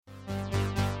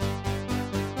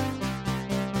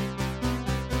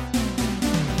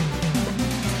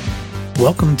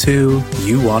Welcome to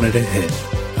You Wanted a Hit,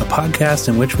 a podcast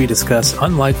in which we discuss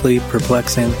unlikely,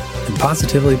 perplexing, and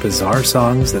positively bizarre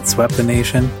songs that swept the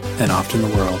nation and often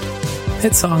the world.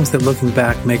 Hit songs that, looking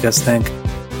back, make us think,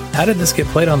 how did this get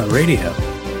played on the radio?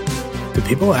 Do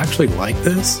people actually like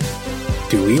this?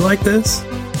 Do we like this?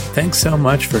 Thanks so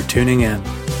much for tuning in.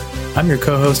 I'm your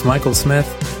co-host, Michael Smith,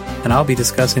 and I'll be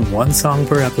discussing one song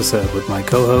per episode with my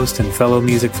co-host and fellow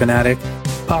music fanatic,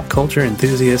 pop culture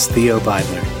enthusiast Theo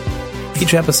Beidler.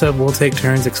 Each episode we'll take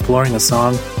turns exploring a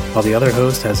song, while the other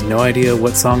host has no idea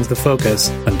what song's the focus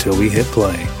until we hit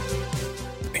play.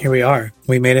 Here we are.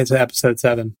 We made it to episode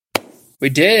 7. We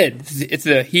did. It's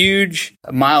a huge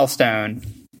milestone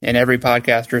in every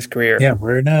podcaster's career. Yeah,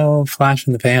 we're no flash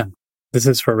in the pan. This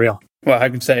is for real. Well, I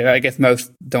can say, I guess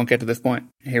most don't get to this point.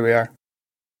 Here we are.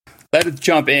 Let's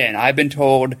jump in. I've been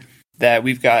told that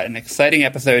we've got an exciting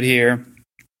episode here,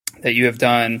 that you have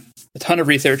done a ton of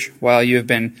research while you have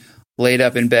been laid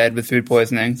up in bed with food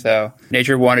poisoning. So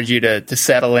nature wanted you to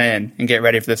settle in and get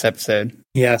ready for this episode.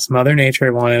 Yes, Mother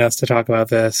Nature wanted us to talk about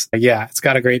this. Yeah, it's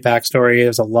got a great backstory.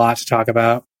 There's a lot to talk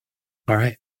about. All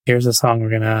right, here's a song we're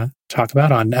going to talk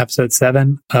about on episode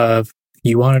 7 of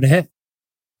You Wanted a Hit.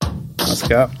 Let's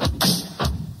go.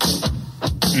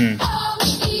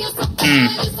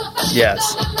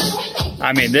 Yes.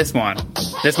 I mean, this one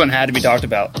had to be talked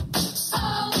about.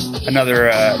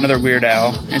 Another Weird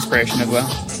Al inspiration as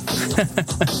well.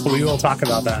 We will talk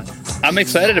about that. I'm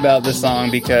excited about this song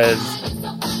because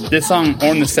this song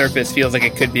on the surface feels like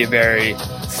it could be a very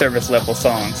surface level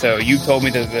song. So you told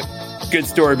me there's a good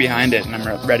story behind it, and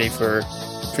I'm ready for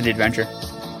the adventure.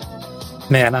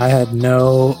 Man, I had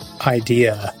no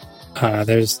idea.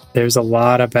 There's a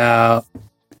lot about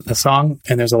the song,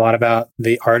 and there's a lot about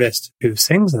the artist who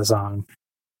sings the song.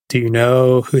 Do you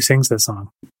know who sings this song?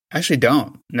 I actually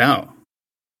don't. No.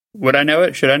 Would I know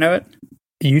it? Should I know it?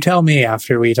 You tell me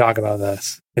after we talk about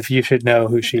this, if you should know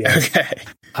who she is. Okay.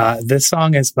 This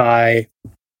song is by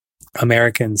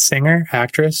American singer,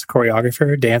 actress,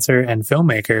 choreographer, dancer, and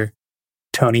filmmaker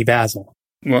Toni Basil.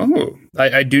 Whoa.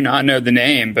 I do not know the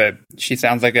name, but she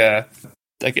sounds like a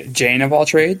Jane of all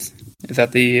trades. Is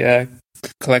that the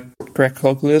correct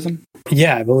colloquialism?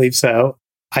 Yeah, I believe so.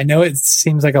 I know it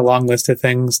seems like a long list of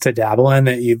things to dabble in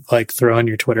that you throw in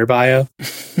your Twitter bio,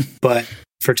 but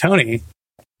for Toni,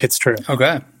 it's true.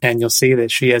 Okay. And you'll see that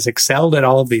she has excelled at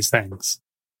all of these things,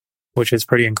 which is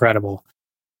pretty incredible.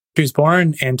 She was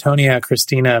born Antonia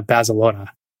Cristina Basilona.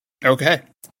 Okay.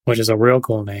 Which is a real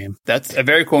cool name. That's a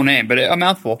very cool name, but a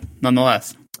mouthful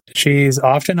nonetheless. She's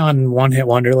often on one-hit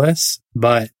wonder lists,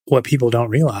 but what people don't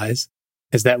realize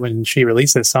is that when she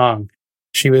released this song,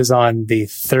 she was on the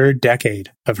 3rd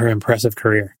decade of her impressive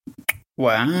career.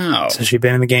 Wow. So she'd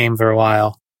been in the game for a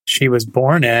while. She was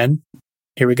born in,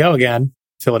 here we go again,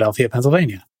 Philadelphia,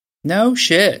 Pennsylvania. No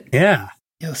shit. Yeah.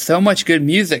 Yo, so much good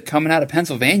music coming out of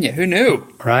Pennsylvania. Who knew?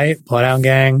 Right? Bloodhound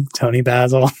Gang, Toni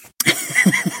Basil.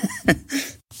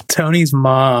 Toni's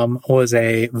mom was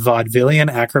a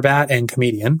vaudevillian acrobat and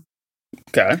comedian.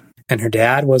 Okay. And her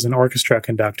dad was an orchestra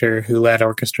conductor who led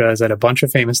orchestras at a bunch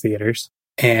of famous theaters.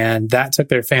 And that took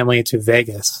their family to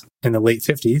Vegas in the late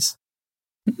 50s.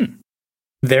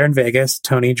 There in Vegas,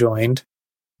 Toni joined,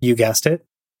 you guessed it,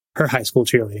 her high school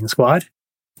cheerleading squad.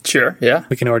 Sure, yeah.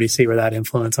 We can already see where that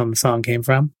influence on the song came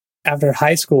from. After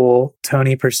high school,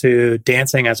 Toni pursued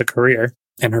dancing as a career,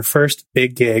 and her first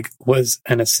big gig was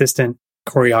an assistant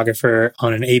choreographer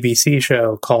on an ABC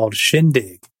show called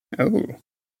Shindig. Oh.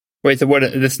 Wait, so what,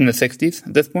 is this in the 60s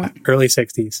at this point? Early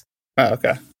 60s. Oh,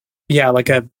 okay. Yeah, like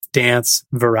a dance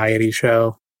variety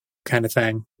show kind of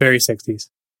thing. Very 60s.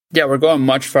 Yeah, we're going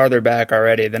much farther back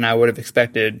already than I would have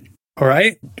expected. All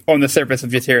right. On the surface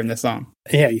of just hearing this song.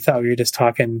 Yeah, you thought we were just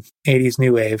talking 80s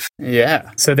new wave.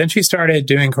 Yeah. So then she started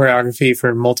doing choreography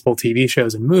for multiple TV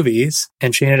shows and movies,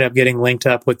 and she ended up getting linked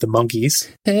up with the Monkees.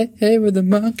 Hey, we're the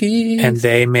Monkees. And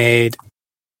they made...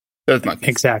 Those Monkees.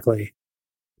 Exactly.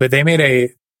 But they made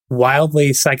a wildly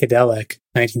psychedelic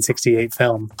 1968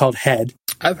 film called Head.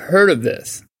 I've heard of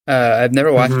this. I've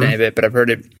never watched any of it, but I've heard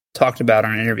it talked about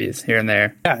on interviews here and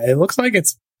there. Yeah, it looks like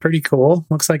it's pretty cool.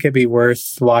 Looks like it'd be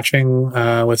worth watching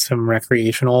with some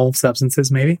recreational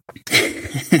substances, maybe.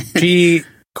 She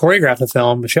choreographed the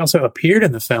film, but she also appeared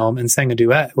in the film and sang a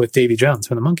duet with Davy Jones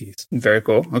from the Monkees. Very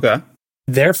cool. Okay.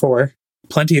 Therefore,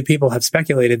 plenty of people have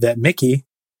speculated that Mickey,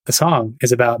 the song,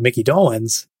 is about Mickey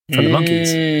Dolenz from the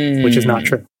Monkees, which is not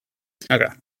true. Okay.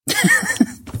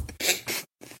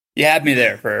 You had me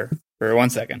there for 1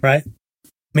 second. Right.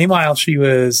 Meanwhile, she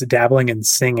was dabbling in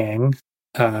singing,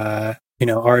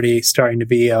 already starting to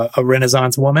be a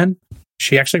Renaissance woman.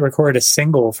 She actually recorded a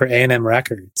single for A&M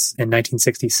Records in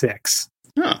 1966.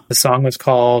 Huh. The song was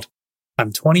called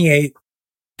I'm 28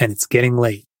 and It's Getting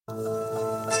Late.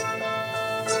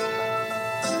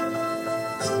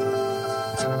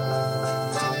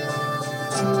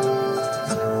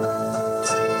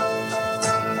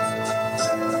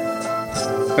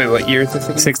 Wait, what year is this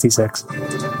again? 66.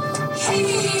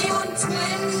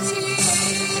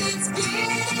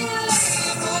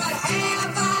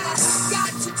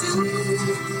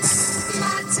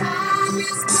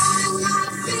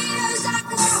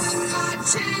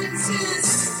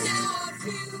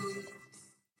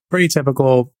 Pretty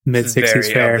typical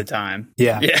mid-60s fare. Of the time.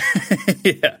 Yeah.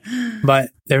 Yeah.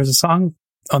 But there was a song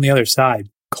on the other side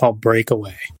called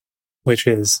Breakaway, which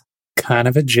is kind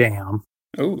of a jam.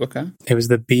 Oh, okay. It was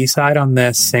the B-side on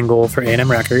this single for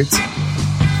A&M Records.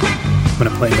 I'm going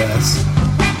to play this.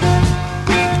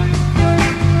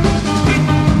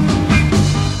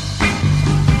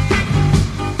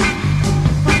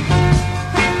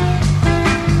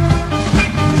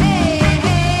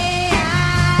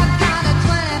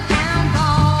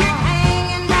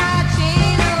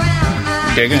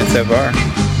 Digging it so far.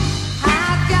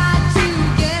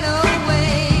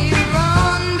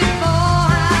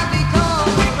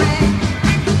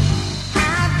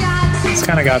 It's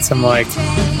kind of got some like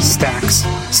Stax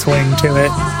swing to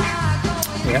it.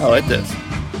 Yeah, I like this.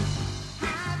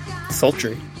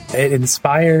 Sultry. It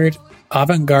inspired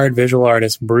avant-garde visual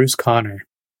artist Bruce Conner,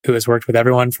 who has worked with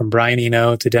everyone from Brian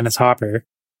Eno to Dennis Hopper,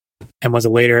 and was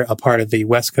later a part of the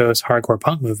West Coast hardcore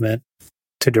punk movement,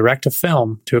 to direct a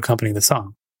film to accompany the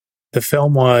song. The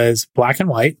film was black and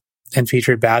white and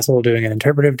featured Basil doing an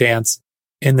interpretive dance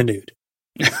in the nude.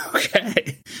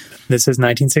 Okay. This is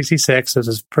 1966. This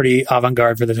is pretty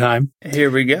avant-garde for the time. Here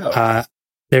we go.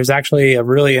 There's actually a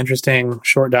really interesting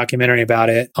short documentary about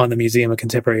it on the Museum of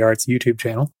Contemporary Art's YouTube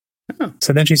channel. Oh.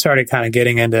 So then she started kind of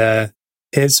getting into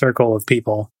his circle of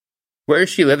people. Where is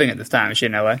she living at this time? Is she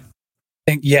in LA?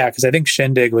 Because I think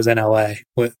Shindig was in LA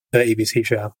with the ABC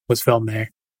show, was filmed there.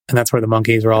 And that's where the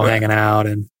monkeys were all hanging out.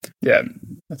 And yeah,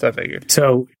 that's what I figured.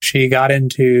 So she got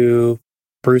into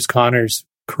Bruce Conner's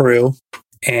crew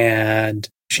and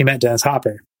she met Dennis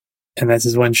Hopper. And this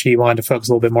is when she wanted to focus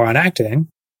a little bit more on acting.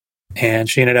 And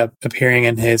she ended up appearing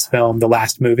in his film, The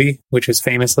Last Movie, which is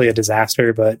famously a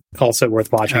disaster, but also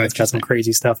worth watching. It's got some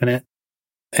crazy stuff in it.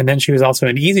 And then she was also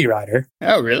an Easy Rider.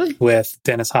 Oh, really? With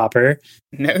Dennis Hopper.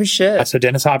 No shit. So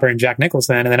Dennis Hopper and Jack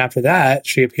Nicholson. And then after that,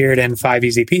 she appeared in 5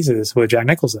 Easy Pieces with Jack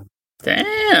Nicholson.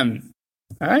 Damn.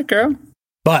 All right, girl.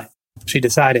 But Toni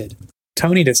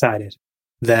decided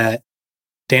that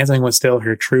dancing was still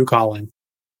her true calling.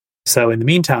 So in the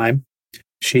meantime,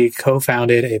 she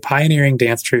co-founded a pioneering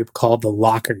dance troupe called the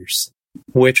Lockers,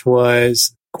 which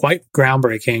was quite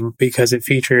groundbreaking because it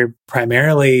featured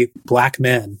primarily black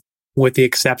men, with the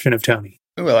exception of Toni.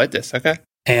 Oh, I like this. Okay.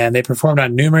 And they performed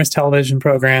on numerous television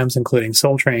programs, including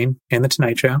Soul Train and The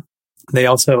Tonight Show. They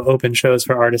also opened shows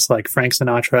for artists like Frank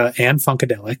Sinatra and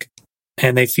Funkadelic.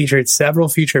 And they featured several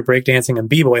future breakdancing and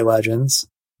b-boy legends,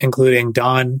 including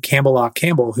Don Campbell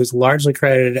Campbell, who's largely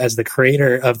credited as the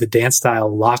creator of the dance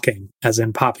style locking, as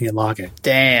in popping and locking.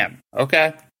 Damn.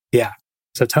 Okay. Yeah.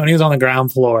 So Toni was on the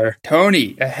ground floor.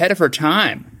 Toni, ahead of her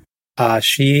time.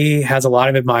 She has a lot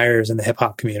of admirers in the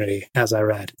hip-hop community, as I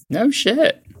read. No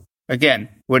shit. Again,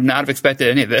 would not have expected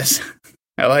any of this.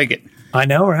 I like it. I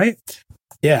know, right?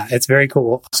 Yeah, it's very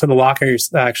cool. So the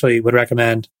Lockers actually would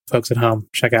recommend folks at home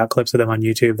check out clips of them on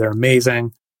YouTube. They're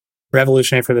amazing.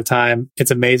 Revolutionary for the time.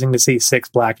 It's amazing to see 6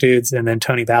 black dudes and then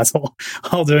Toni Basil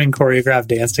all doing choreographed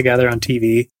dance together on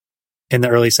TV in the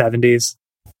early 70s.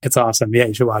 It's awesome. Yeah,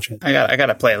 you should watch it. I got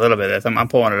to play a little bit of this. I'm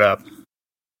pulling it up.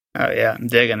 Oh, yeah, I'm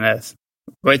digging this.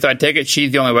 Wait, so I take it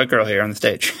she's the only white girl here on the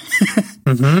stage.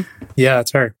 Mm-hmm. Yeah,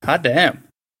 that's her. Hot damn.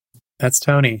 That's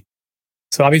Toni.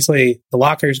 So obviously, the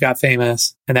Lockers got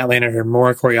famous, and that landed her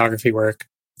more choreography work.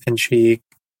 And she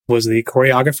was the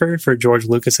choreographer for George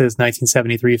Lucas's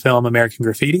 1973 film American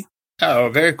Graffiti. Oh,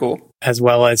 very cool. As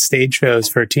well as stage shows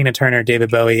for Tina Turner,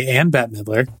 David Bowie, and Bette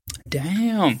Midler.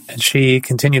 Damn. And she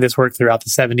continued this work throughout the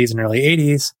 70s and early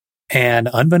 80s. And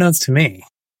unbeknownst to me,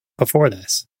 before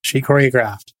this, she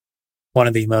choreographed one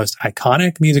of the most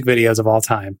iconic music videos of all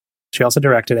time. She also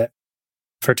directed it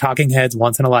for Talking Heads'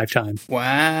 Once in a Lifetime.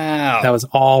 Wow. That was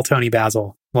all Toni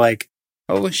Basil. Like,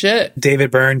 holy shit. David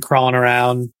Byrne crawling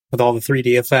around with all the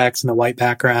 3D effects and the white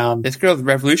background. This girl's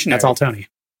revolutionary. That's all Toni.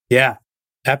 Yeah.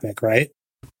 Epic, right?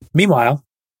 Meanwhile,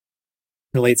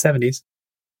 in the late 70s,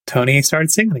 Toni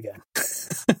started singing again.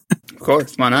 Of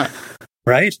course. Why not?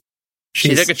 Right?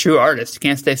 She's like a true artist.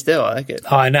 Can't stay still. I like it.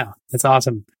 Oh, I know. It's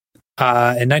awesome. In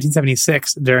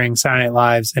 1976, during Saturday Night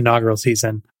Live's inaugural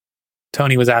season,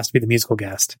 Toni was asked to be the musical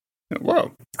guest.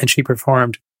 Whoa. And she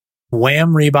performed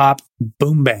Wham Rebop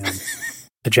Boom Bam,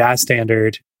 a jazz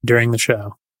standard, during the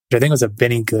show, which I think was a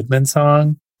Benny Goodman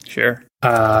song. Sure.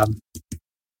 I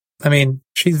mean,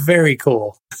 she's very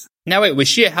cool. Now, wait, was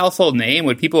she a household name?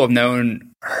 Would people have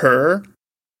known her?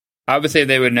 I would say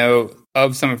they would know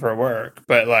of some of her work,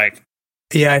 but like...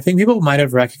 Yeah, I think people might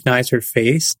have recognized her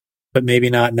face, but maybe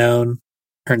not known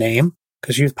her name,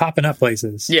 because she was popping up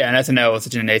places. Yeah, and SNL was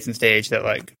such an nascent stage that,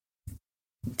 like,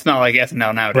 it's not like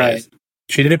SNL nowadays. Right.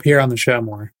 She did appear on the show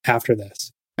more after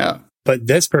this. Oh. But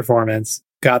this performance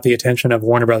got the attention of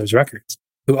Warner Brothers Records,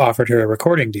 who offered her a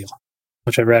recording deal,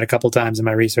 which I've read a couple times in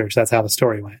my research. That's how the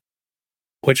story went.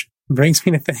 Which brings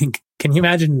me to think, can you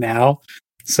imagine now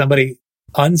somebody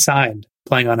unsigned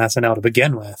playing on SNL to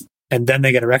begin with, and then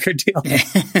they get a record deal?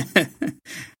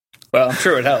 Well, I'm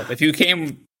sure it would help. If you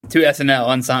came to SNL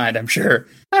unsigned, I'm sure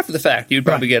after the fact, you'd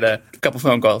probably get a couple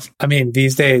phone calls. I mean,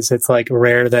 these days, it's like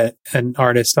rare that an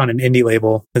artist on an indie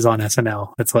label is on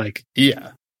SNL. It's like,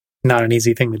 yeah, not an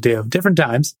easy thing to do. Different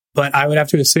times, but I would have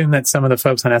to assume that some of the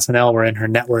folks on SNL were in her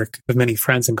network of many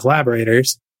friends and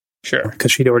collaborators. Sure.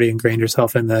 Because she'd already ingrained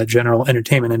herself in the general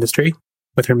entertainment industry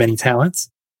with her many talents.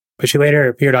 But she later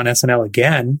appeared on SNL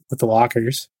again with the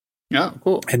Walkers. Oh,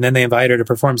 cool. And then they invited her to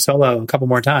perform solo a couple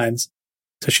more times.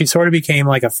 So she sort of became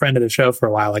like a friend of the show for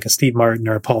a while, like a Steve Martin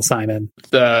or a Paul Simon.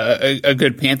 A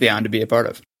good pantheon to be a part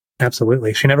of.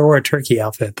 Absolutely. She never wore a turkey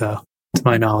outfit, though, to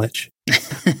my knowledge.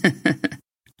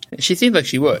 She seemed like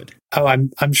she would. Oh,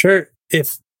 I'm sure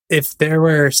if there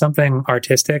were something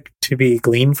artistic to be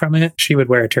gleaned from it, she would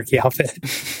wear a turkey outfit.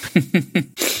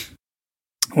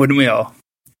 Wouldn't we all?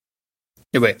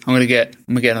 Hey, wait, I'm gonna get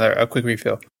a quick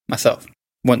refill myself.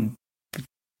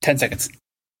 10 seconds.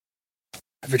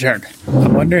 I've returned.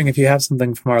 I'm wondering if you have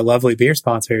something from our lovely beer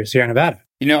sponsors here in Nevada.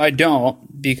 You know, I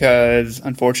don't, because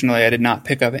unfortunately I did not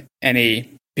pick up any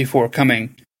before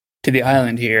coming to the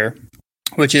island here,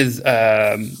 which is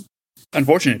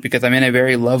unfortunate because I'm in a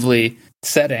very lovely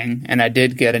setting, and I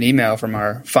did get an email from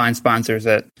our fine sponsors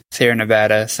at Sierra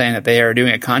Nevada saying that they are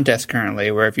doing a contest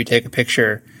currently where if you take a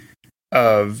picture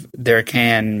of their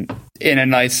can in a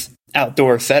nice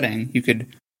outdoor setting, you could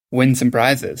win some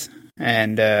prizes.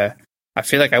 And I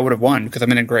feel like I would have won because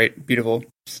I'm in a great, beautiful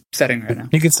setting right now.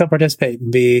 You can still participate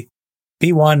and be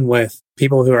one with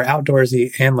people who are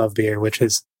outdoorsy and love beer,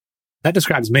 that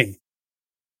describes me.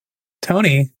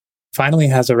 Toni finally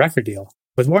has a record deal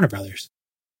with Warner Brothers.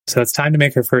 So it's time to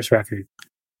make her first record.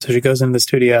 So she goes into the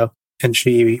studio and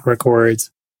she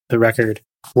records the record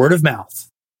Word of Mouth,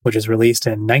 which is released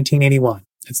in 1981.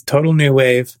 It's total new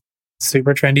wave,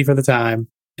 super trendy for the time.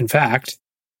 In fact,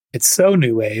 it's so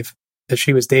new wave that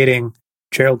she was dating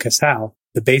Gerald Casale,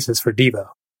 the bassist for Devo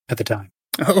at the time.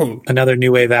 Oh. Another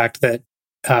new wave act that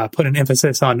put an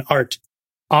emphasis on art.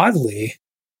 Oddly,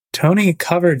 Toni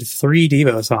covered 3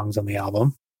 Devo songs on the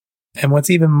album. And what's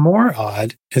even more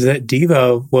odd is that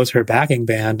Devo was her backing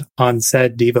band on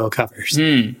said Devo covers.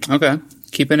 Okay.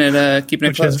 Keeping it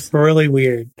which close. Is really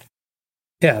weird.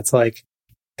 Yeah, it's like,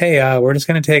 hey, we're just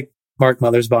going to take Mark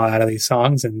Mothersbaugh out of these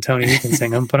songs, and Toni, you can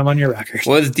sing them, put them on your record.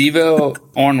 Was Devo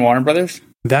on Warner Brothers?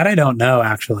 That I don't know,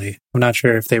 actually. I'm not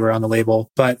sure if they were on the label,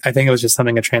 but I think it was just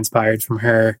something that transpired from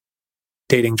her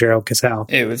dating Gerald Casale.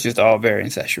 It was just all very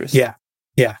incestuous. Yeah,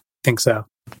 I think so.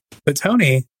 But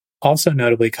Toni also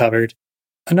notably covered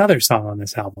another song on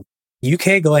this album.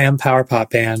 UK glam power pop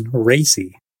band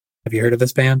Racy. Have you heard of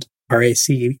this band?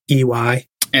 Racey?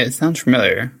 It sounds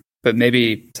familiar, but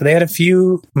maybe... So they had a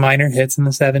few minor hits in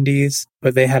the 70s,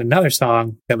 but they had another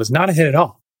song that was not a hit at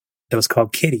all. That was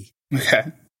called Kitty.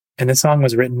 Okay. And the song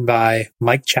was written by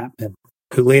Mike Chapman,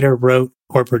 who later wrote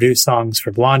or produced songs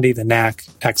for Blondie, The Knack,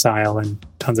 Exile, and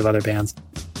tons of other bands.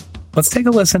 Let's take a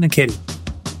listen to Kitty.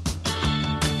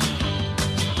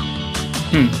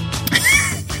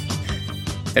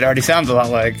 It already sounds a lot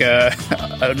like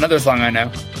another song I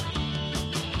know.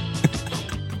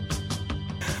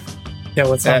 Yeah,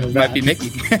 what song is that? Might be Mickey.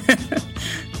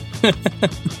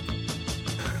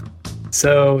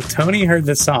 So Toni heard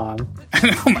this song.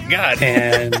 Oh my god!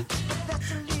 And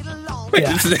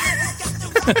yeah.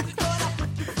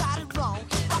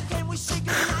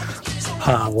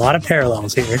 A lot of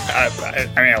parallels here. I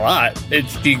mean, a lot.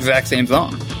 It's the exact same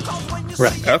song.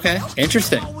 Right. Okay.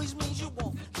 Interesting.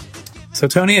 So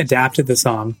Toni adapted the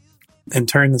song and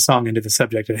turned the song into the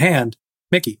subject at hand,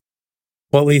 Mickey.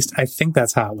 Well, at least I think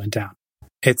that's how it went down.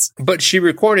 But she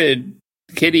recorded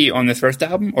Kitty on this first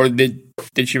album, or did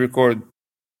she record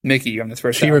Mickey on this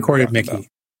first album? She recorded Mickey.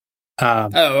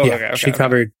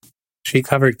 Okay. She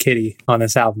covered Kitty on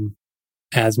this album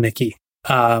as Mickey.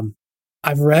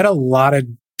 I've read a lot of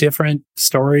different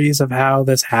stories of how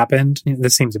this happened.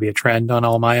 This seems to be a trend on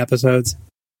all my episodes.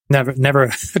 Never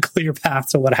a clear path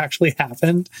to what actually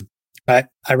happened. But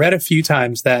I read a few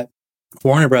times that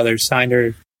Warner Brothers signed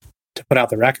her to put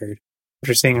out the record, which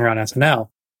you're seeing her on SNL.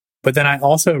 But then I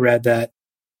also read that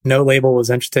no label was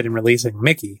interested in releasing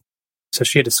Mickey. So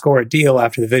she had to score a deal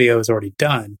after the video was already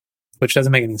done, which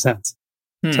doesn't make any sense.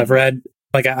 So I've read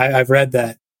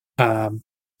that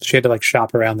she had to like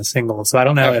shop around the single. So I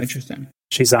don't know if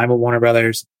she signed with Warner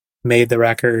Brothers, made the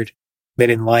record, they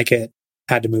didn't like it,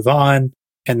 had to move on,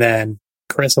 and then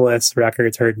Chrysalis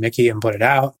Records heard Mickey and put it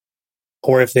out,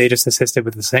 or if they just assisted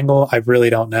with the single. I really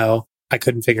don't know. I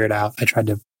couldn't figure it out. I tried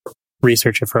to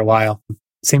research it for a while.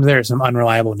 Seems there are some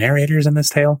unreliable narrators in this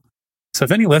tale. So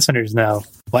if any listeners know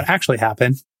what actually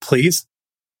happened, please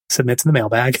submit to the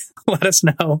mailbag. Let us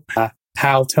know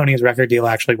how Toni's record deal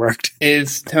actually worked.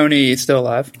 Is Toni still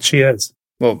alive? She is.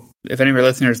 Well, if any of our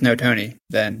listeners know Toni,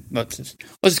 then let's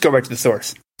just go right to the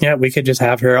source. Yeah, we could just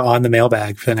have her on the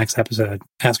mailbag for the next episode.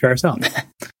 Ask her ourselves.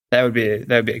 That would be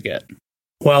a get.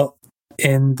 Well,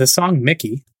 in the song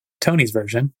Mickey, Toni's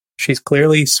version, she's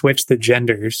clearly switched the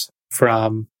genders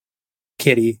from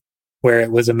Kitty, where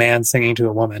it was a man singing to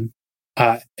a woman.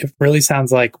 It really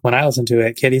sounds like, when I listened to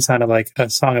it, Kitty sounded like a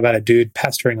song about a dude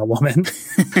pestering a woman.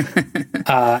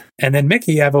 And then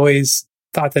Mickey, I've always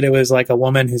thought that it was like a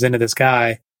woman who's into this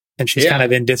guy, and she's kind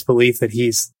of in disbelief that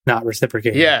he's not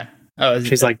reciprocating. Yeah. Oh,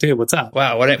 she's like, dude, what's up?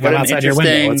 Wow, what an outside your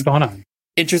window. What's going on?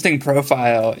 Interesting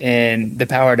profile in the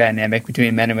power dynamic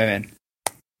between men and women.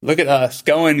 Look at us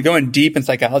going deep in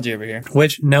psychology over here.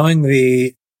 Which, knowing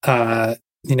the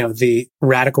the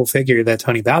radical figure that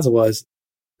Toni Basil was,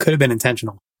 could have been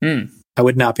intentional. I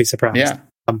would not be surprised. Yeah.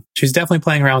 She's definitely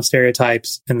playing around with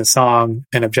stereotypes in the song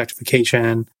and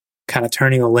objectification, kind of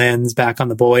turning the lens back on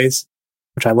the boys,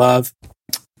 which I love.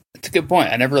 That's a good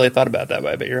point. I never really thought about it that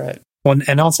way, but you're right. Well,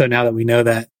 and also now that we know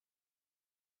that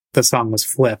the song was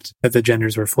flipped, that the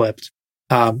genders were flipped,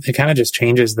 it kind of just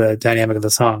changes the dynamic of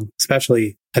the song,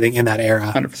 especially, I think, in that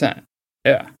era. 100%.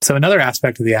 Yeah. So another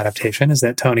aspect of the adaptation is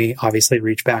that Toni obviously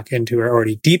reached back into her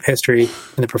already deep history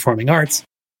in the performing arts,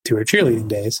 to her cheerleading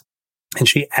days, and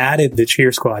she added the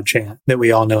Cheer Squad chant that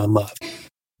we all know and love.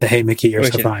 The "Hey Mickey, you're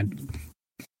so fine."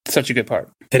 Such a good part.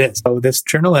 It is. So this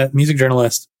music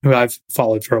journalist who I've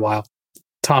followed for a while,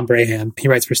 Tom Brahan, he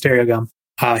writes for Stereogum.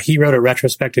 He wrote a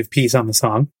retrospective piece on the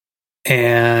song,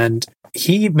 and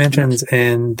he mentions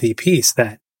in the piece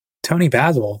that Toni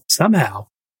Basil somehow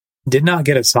did not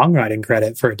get a songwriting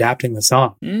credit for adapting the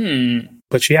song.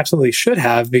 But she absolutely should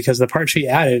have, because the part she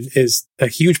added is a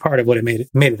huge part of what made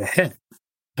it a hit.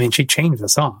 I mean, she changed the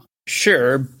song.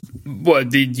 Sure. What,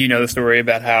 did you know the story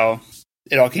about how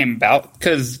it all came about?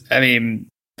 Because, I mean,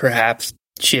 perhaps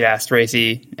she'd asked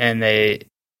Racy, and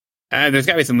there's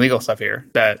got to be some legal stuff here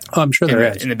that I'm sure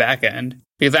there is in the back end.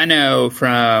 Because I know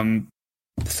from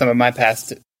some of my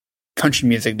past country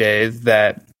music days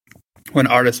that when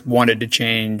artists wanted to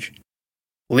change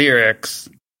lyrics,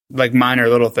 like minor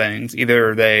little things,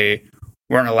 either they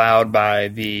weren't allowed by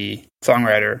the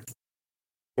songwriter,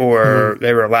 or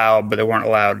they were allowed, but they weren't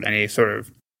allowed any sort of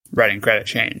writing credit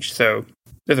change. So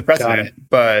there's a precedent,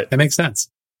 but that makes sense.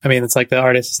 I mean, it's like the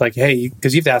artist is like, hey,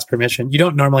 because you have to ask permission. You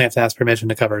don't normally have to ask permission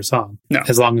to cover a song. No.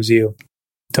 As long as you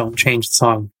don't change the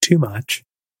song too much,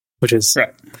 which is,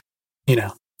 right,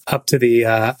 up to the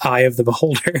eye of the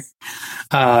beholder.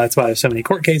 That's why there's so many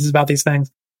court cases about these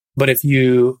things. But if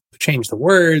you change the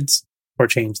words, or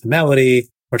change the melody,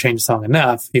 or change the song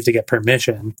enough, you have to get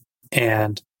permission.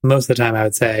 And most of the time, I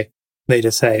would say, they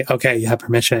just say, okay, you have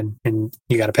permission, and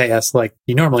you got to pay us like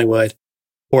you normally would.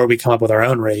 Or we come up with our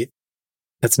own rate.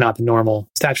 That's not the normal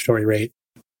statutory rate.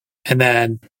 And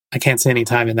then I can't see any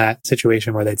time in that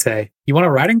situation where they'd say, you want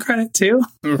a writing credit too?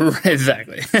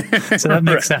 Exactly. So that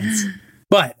makes sense.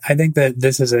 But I think that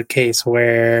this is a case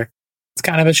where it's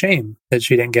kind of a shame that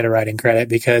she didn't get a writing credit,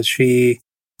 because she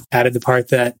added the part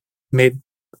that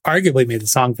arguably made the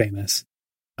song famous.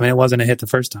 I mean, it wasn't a hit the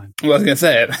first time. Well, I was going to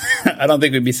say, I don't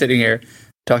think we'd be sitting here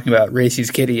talking about Racy's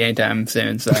Kitty anytime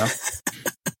soon, so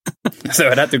so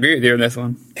I'd have to agree with you on this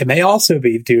one. It may also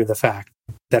be due to the fact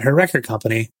that her record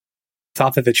company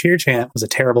thought that the cheer chant was a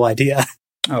terrible idea.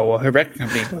 Oh, well, her record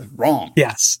company was wrong.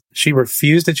 Yes. She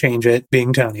refused to change it,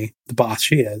 being Toni, the boss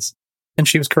she is. And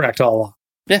she was correct all along.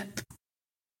 Yeah.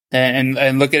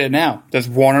 And look at it now. Does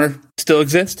Warner still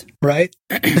exist? Right?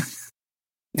 The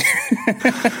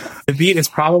beat is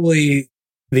probably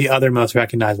the other most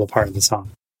recognizable part of the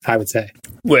song, I would say.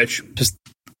 Which just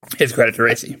is credit to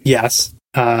Racy. Yes.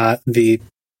 The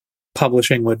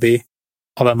publishing would be.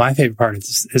 Although my favorite part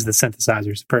is the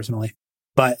synthesizers, personally.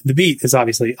 But the beat is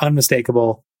obviously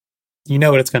unmistakable. you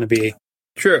know what it's going to be.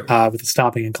 True. With the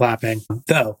stomping and clapping.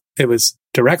 Though it was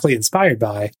directly inspired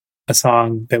by a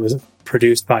song that was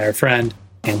produced by our friend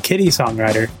and Kitty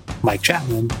songwriter, Mike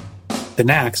Chapman, the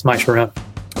Knack's My Sharon.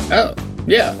 Oh,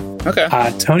 yeah. Okay.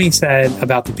 Toni said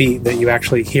about the beat that you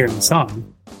actually hear in the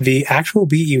song. The actual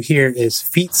beat you hear is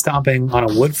feet stomping on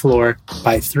a wood floor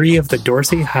by 3 of the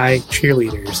Dorsey High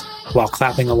cheerleaders while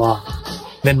clapping along,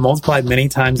 then multiplied many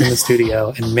times in the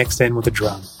studio and mixed in with a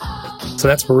drum. So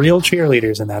that's real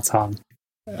cheerleaders in that song.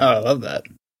 Oh, I love that.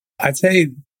 I'd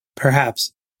say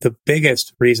perhaps the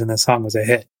biggest reason this song was a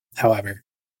hit, however,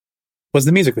 was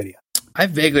the music video. I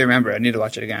vaguely remember. I need to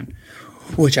watch it again,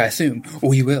 which I assume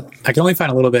we will. I can only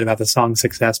find a little bit about the song's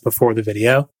success before the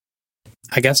video.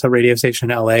 I guess a radio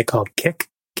station in LA called Kick,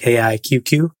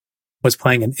 K-I-Q-Q, was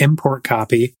playing an import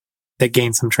copy that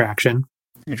gained some traction.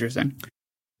 Interesting.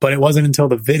 But it wasn't until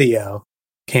the video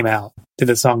came out did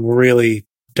the song really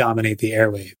dominate the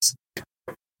airwaves.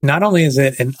 Not only is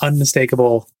it an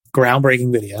unmistakable,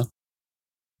 groundbreaking video,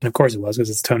 and of course it was because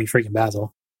it's Toni freaking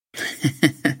Basil,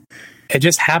 it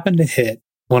just happened to hit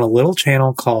when a little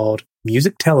channel called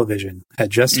Music Television had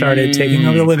just started taking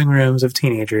over the living rooms of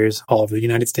teenagers all over the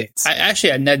United States.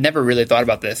 I never really thought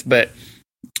about this, but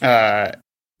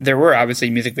there were obviously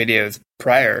music videos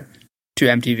prior to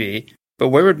MTV, but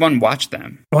where would one watch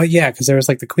them? Well, yeah, because there was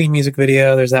like the Queen music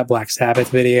video, there's that Black Sabbath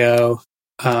video.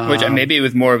 Which maybe it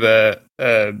was more of a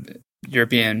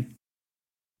European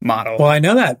model. Well, I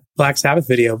know that Black Sabbath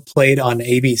video played on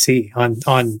ABC,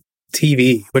 on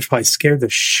TV, which probably scared the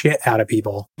shit out of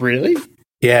people. Really?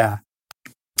 Yeah.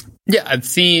 Yeah, I've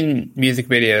seen music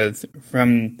videos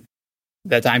from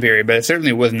that time period, but it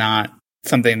certainly was not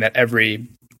something that every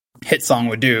hit song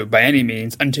would do by any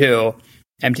means until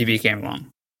MTV came along.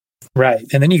 Right.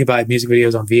 And then you could buy music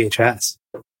videos on VHS.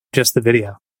 Just the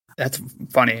video. That's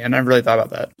funny. And I never really thought about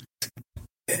that.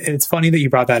 It's funny that you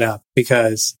brought that up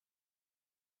because,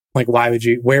 like, where would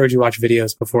you watch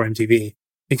videos before MTV?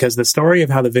 Because the story of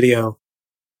how the video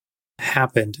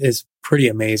happened is pretty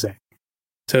amazing.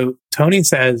 So Toni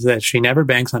says that she never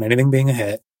banks on anything being a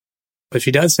hit, but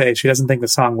she does say she doesn't think the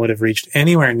song would have reached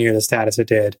anywhere near the status it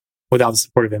did without the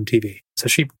support of MTV. So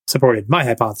she supported my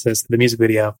hypothesis that the music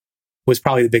video was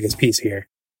probably the biggest piece here.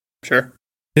 Sure.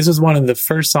 This was one of the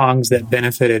first songs that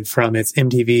benefited from its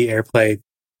MTV airplay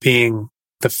being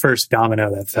the first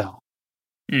domino that fell.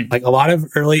 Like a lot of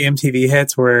early MTV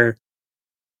hits were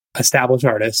established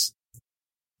artists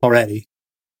already.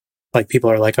 Like people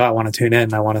are like, oh, I want to tune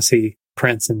in. I want to see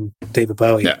Prince and David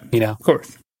Bowie, you know? Of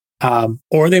course.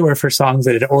 Or they were for songs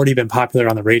that had already been popular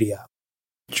on the radio.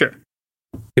 Sure.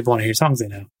 People want to hear songs they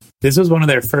know. This was one of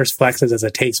their first flexes as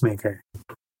a tastemaker.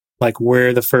 Like,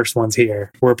 we're the first ones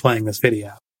here. We're playing this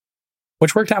video.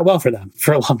 Which worked out well for them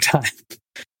for a long time.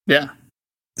 Yeah.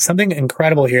 Something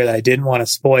incredible here that I didn't want to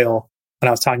spoil when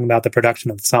I was talking about the production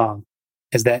of the song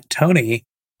is that Toni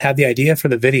had the idea for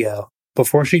the video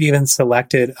before she'd even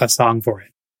selected a song for it.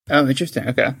 Oh, interesting.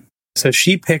 Okay. So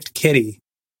she picked Kitty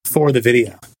for the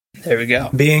video. There we go.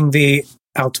 Being the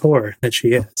auteur that she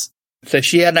is. So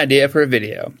she had an idea for a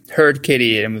video, heard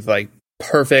Kitty, and was like,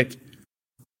 perfect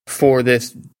for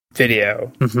this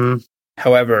video. Mm-hmm.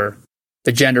 However,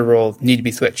 the gender roles need to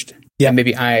be switched. Yeah. And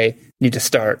maybe I need to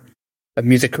start a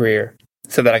music career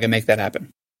so that I can make that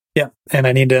happen. Yeah. And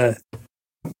I need to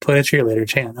put a cheerleader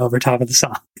chant over top of the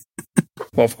song.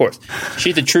 Well, of course.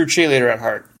 She's a true cheerleader at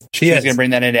heart. She's going to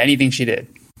bring that into anything she did.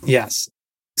 Yes.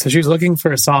 So she was looking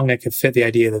for a song that could fit the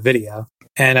idea of the video.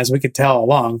 And as we could tell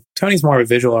along, Toni's more of a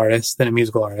visual artist than a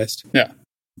musical artist. Yeah.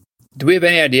 Do we have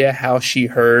any idea how she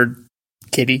heard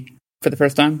Kitty for the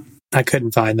first time? I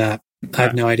couldn't find that. I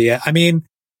have no idea. I mean,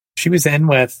 she was in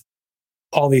with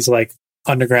all these like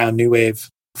underground new wave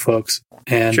folks,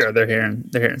 and sure, they're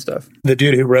hearing stuff. The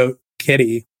dude who wrote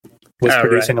Kitty was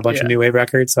producing a bunch of new wave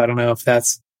records, so I don't know if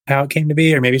that's how it came to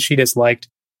be, or maybe she just liked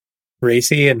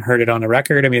Racy and heard it on a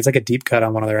record. I mean, it's like a deep cut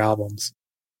on one of their albums,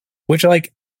 which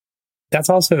like that's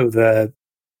also the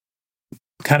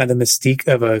kind of the mystique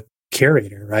of a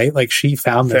curator, right? Like she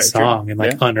found this song and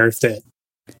like unearthed it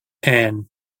and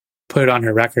put it on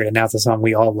her record, and now it's a song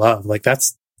we all love. Like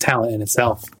that's talent in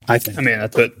itself, I think. I mean,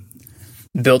 that's what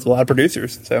built a lot of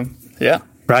producers. So yeah,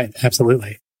 right,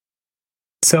 absolutely.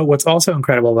 So what's also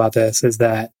incredible about this is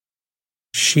that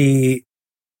she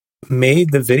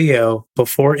made the video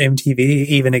before MTV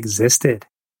even existed,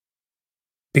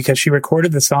 because she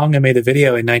recorded the song and made the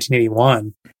video in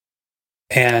 1981.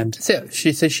 And so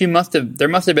she said there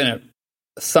must have been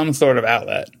some sort of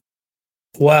outlet.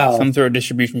 Wow. Some sort of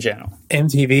distribution channel.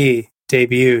 MTV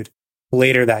debuted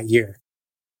later that year.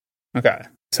 Okay.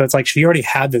 So it's like she already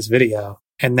had this video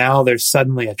And now there's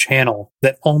suddenly a channel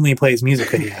that only plays music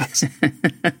videos.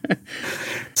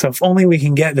 So if only we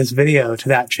can get this video to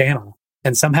that channel.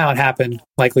 And somehow it happened,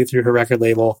 likely through her record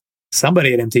label.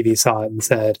 Somebody at MTV saw it and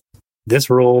said, this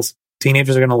rules.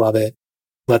 Teenagers are going to love it.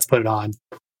 Let's put it on.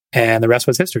 And the rest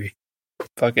was history.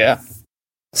 Fuck yeah.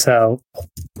 So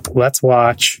let's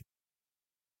watch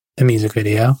the music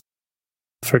video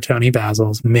for Toni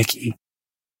Basil's Mickey.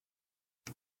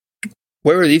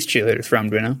 Where were these cheerleaders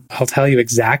from, do you know? I'll tell you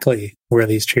exactly where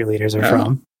these cheerleaders are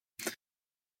from.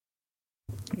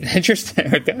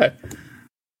 Interesting. Okay.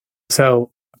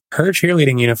 So her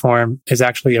cheerleading uniform is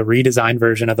actually a redesigned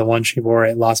version of the one she wore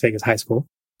at Las Vegas High School.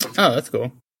 Oh, that's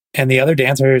cool. And the other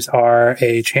dancers are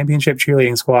a championship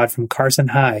cheerleading squad from Carson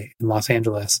High in Los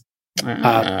Angeles.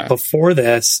 Before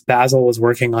this, Basil was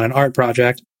working on an art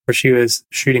project where she was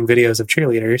shooting videos of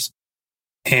cheerleaders,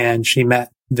 and she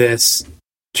met this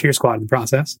cheer squad in the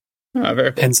process. Oh,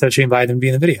 very cool. And so she invited them to be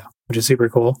in the video, which is super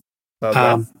cool.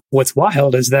 What's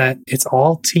wild is that it's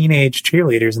all teenage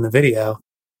cheerleaders in the video,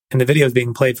 and the video is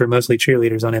being played for mostly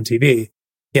cheerleaders on MTV.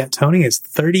 Yet Toni is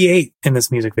 38 in this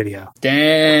music video.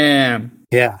 Damn.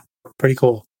 Yeah, pretty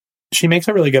cool. She makes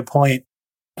a really good point.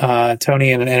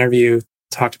 Toni, in an interview,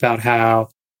 talked about how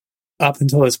up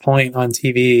until this point on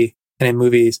TV and in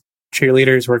movies,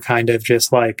 cheerleaders were kind of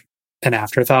just like an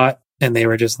afterthought. And they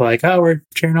were just like, oh, we're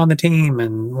cheering on the team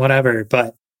and whatever.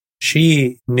 But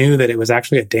she knew that it was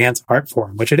actually a dance art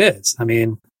form, which it is. I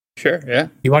mean, sure, yeah.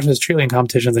 You watch those cheerleading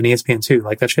competitions on ESPN2,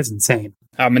 like that shit's insane.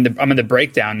 I'm in the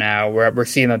breakdown now where we're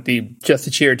seeing that the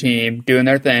cheer team doing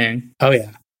their thing. Oh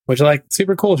yeah, which like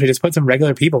super cool. She just put some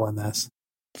regular people in this.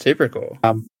 Super cool.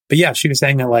 But yeah, she was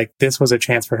saying that like this was a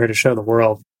chance for her to show the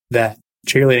world that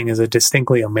cheerleading is a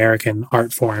distinctly American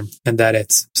art form and that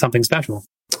it's something special.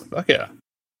 Fuck yeah.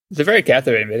 It's a very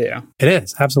captivating video. It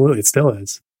is. Absolutely. It still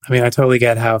is. I mean, I totally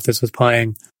get how if this was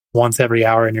playing once every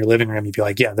hour in your living room, you'd be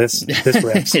like, yeah, this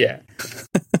rips. Yeah.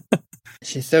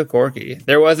 She's so quirky.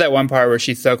 There was that one part where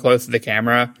she's so close to the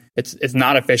camera. It's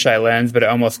not a fisheye lens, but it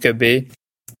almost could be.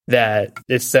 That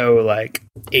is so like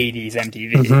 80s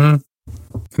MTV.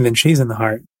 Mm-hmm. And then she's in the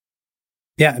heart.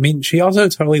 Yeah. I mean, she also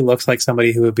totally looks like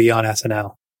somebody who would be on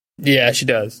SNL. Yeah, she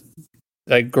does.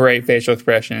 Like great facial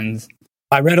expressions.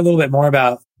 I read a little bit more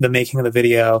about the making of the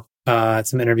video,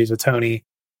 some interviews with Toni.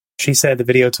 She said the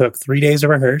video took 3 days to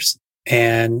rehearse,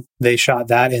 and they shot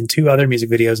that and 2 other music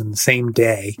videos in the same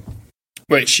day.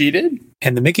 Wait, she did?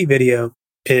 And the Mickey video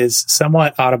is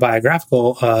somewhat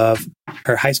autobiographical of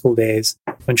her high school days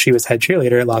when she was head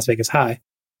cheerleader at Las Vegas High.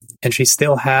 And she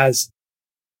still has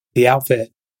the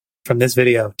outfit from this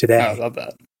video today. Oh, I love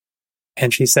that.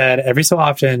 And she said every so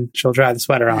often she'll try the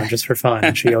sweater on just for fun.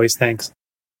 And she always thinks,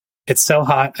 it's so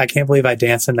hot. I can't believe I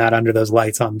danced in that under those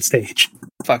lights on stage.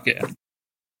 Fuck yeah.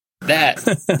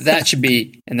 That should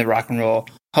be in the Rock and Roll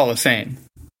Hall of Fame.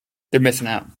 They're missing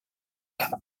out.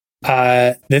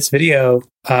 This video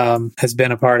has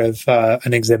been a part of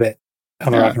an exhibit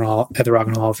on the Rock and Roll at the Rock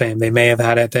and Roll Hall of Fame. They may have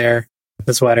had it there,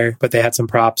 the sweater, but they had some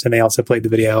props and they also played the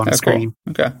video on a screen.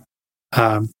 Cool. Okay.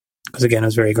 Because again, it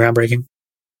was very groundbreaking.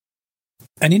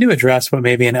 I need to address what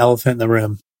may be an elephant in the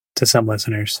room to some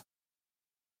listeners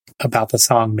about the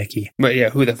song Mickey. But yeah,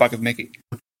 who the fuck is Mickey?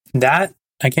 That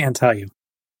I can't tell you.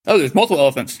 Oh, there's multiple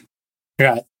elephants.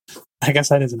 Right. I guess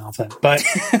that is an elephant. But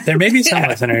there may be some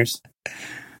listeners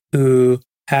who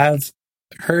have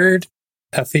heard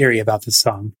a theory about this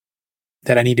song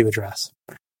that I need to address.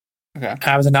 Okay.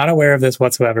 I was not aware of this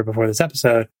whatsoever before this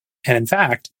episode. And in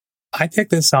fact, I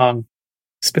picked this song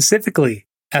specifically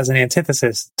as an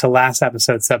antithesis to last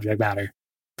episode's subject matter.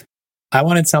 I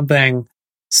wanted something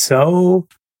so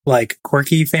like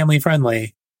quirky, family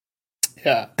friendly,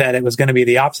 that it was going to be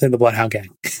the opposite of the Bloodhound Gang.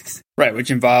 Right,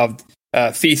 which involved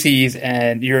feces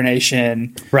and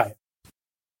urination. Right.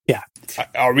 Yeah.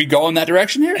 Are we going that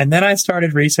direction here? And then I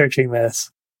started researching this,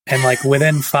 and like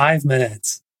within 5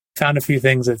 minutes, found a few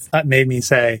things that made me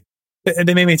say,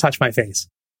 they made me touch my face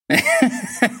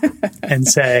and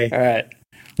say, all right,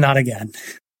 not again.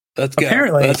 Let's go.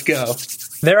 Apparently, let's go.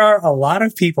 There are a lot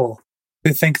of people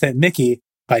who think that Mickey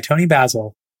by Toni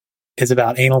Basil is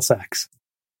about anal sex.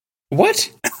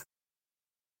 What?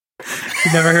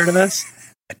 You've never heard of this?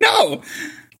 No.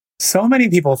 So many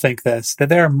people think this, that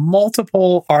there are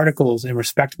multiple articles in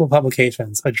respectable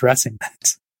publications addressing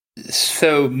that.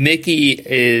 So Mickey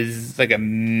is like a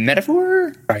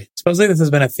metaphor? Right. Supposedly this has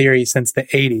been a theory since the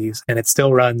 80s, and it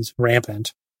still runs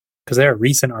rampant, because there are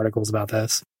recent articles about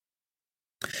this.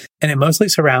 And it mostly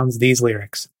surrounds these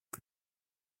lyrics.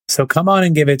 So come on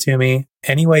and give it to me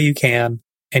any way you can,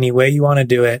 any way you want to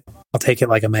do it. I'll take it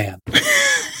like a man.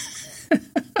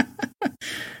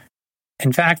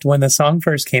 In fact, when the song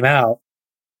first came out,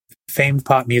 famed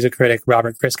pop music critic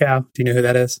Robert Christgau, do you know who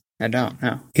that is? I don't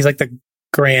know. He's like the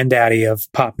granddaddy of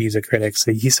pop music critics.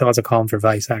 So he still has a column for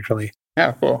Vice, actually.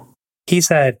 Yeah, cool. He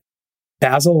said,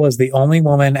 Basil was the only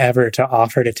woman ever to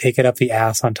offer to take it up the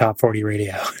ass on Top 40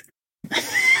 radio.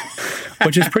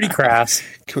 Which is pretty crass,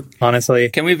 honestly.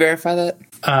 Can we verify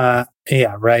that?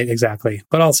 Yeah, right, exactly.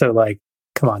 But also, like,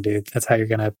 come on, dude. That's how you're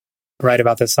going to write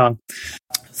about this song.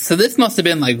 So this must have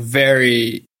been, like,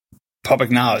 very public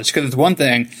knowledge. Because it's one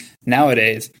thing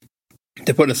nowadays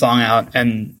to put a song out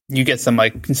and you get some,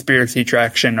 like, conspiracy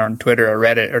traction on Twitter or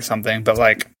Reddit or something. But,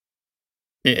 like,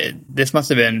 this must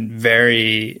have been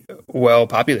very well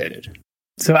populated.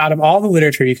 So out of all the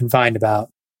literature you can find about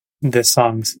this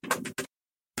song's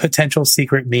potential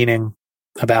secret meaning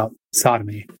about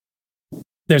sodomy,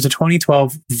 there's a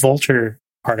 2012 Vulture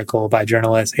article by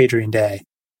journalist Adrienne Day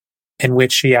in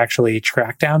which she actually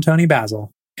tracked down Toni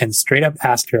Basil and straight up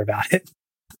asked her about it.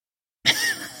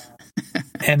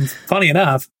 And funny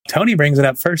enough, Toni brings it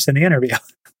up first in the interview.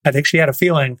 I think she had a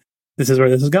feeling this is where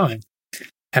this is going.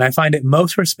 And I find it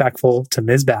most respectful to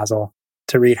Ms. Basil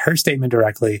to read her statement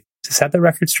directly to set the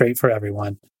record straight for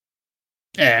everyone.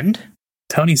 And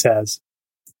Toni says,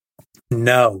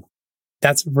 "No,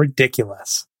 that's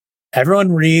ridiculous.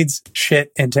 Everyone reads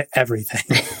shit into everything.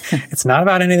 It's not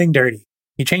about anything dirty.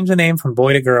 You change the name from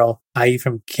boy to girl, i.e.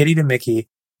 from Kitty to Mickey,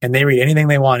 and they read anything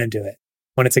they want into it.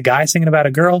 When it's a guy singing about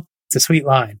a girl, it's a sweet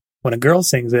line. When a girl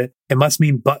sings it, it must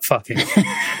mean butt fucking.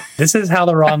 This is how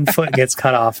the wrong foot gets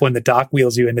cut off when the doc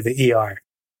wheels you into the ER.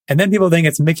 And then people think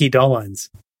it's Mickey Dolenz,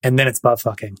 and then it's butt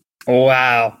fucking."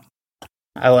 Wow.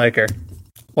 I like her.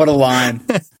 What a line.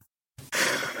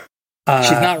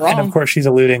 She's not wrong. And of course, she's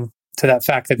alluding to that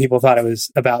fact that people thought it was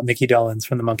about Mickey Dolenz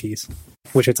from the Monkees,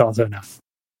 which it's also not.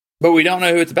 But we don't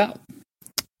know who it's about.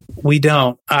 We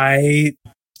don't. I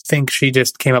think she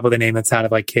just came up with a name that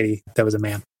sounded like Kitty that was a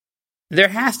man. There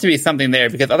has to be something there,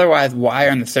 because otherwise, why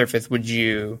on the surface would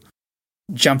you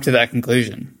jump to that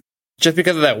conclusion? Just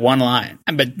because of that one line.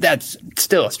 But that's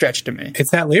still a stretch to me.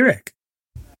 It's that lyric.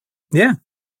 Yeah.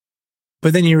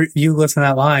 But then you listen to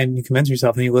that line, you convince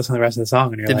yourself, and you listen to the rest of the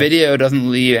song, and you're the like, video doesn't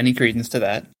leave any credence to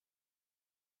that.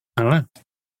 I don't know.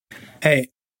 Hey,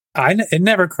 it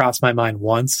never crossed my mind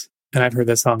once, and I've heard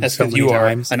this song That's so because many you are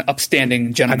times. an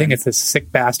upstanding gentleman. I think it's this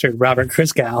sick bastard, Robert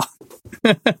Christgau.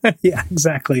 Yeah,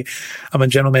 exactly. I'm a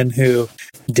gentleman who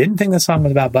didn't think the song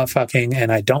was about butt fucking,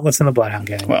 and I don't listen to Bloodhound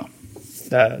Gang. Well,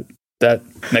 that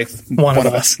makes one of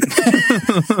us.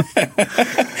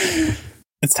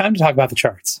 It's time to talk about the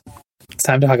charts. It's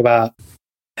time to talk about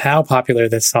how popular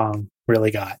this song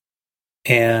really got.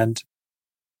 And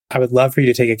I would love for you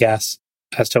to take a guess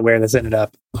as to where this ended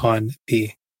up on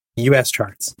the US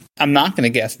charts. I'm not going to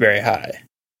guess very high.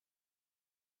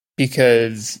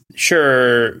 Because,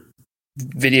 sure,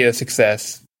 video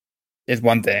success is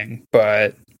one thing,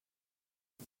 but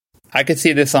I could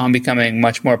see this song becoming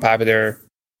much more popular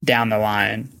down the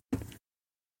line.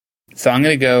 So I'm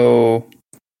going to go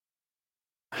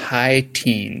high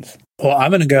teens. Well,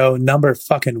 I'm going to go number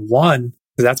fucking 1,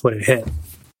 because that's what it hit.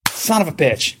 Son of a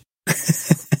bitch.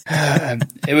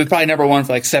 It was probably number 1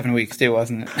 for like 7 weeks too,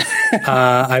 wasn't it?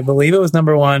 I believe it was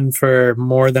number 1 for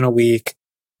more than a week.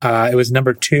 It was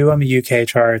number 2 on the UK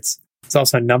charts. It's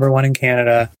also number 1 in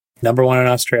Canada, number 1 in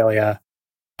Australia.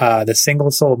 The single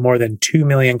sold more than 2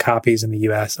 million copies in the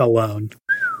US alone.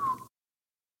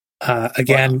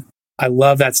 Again, wow. I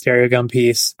love that Stereo Gum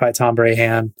piece by Tom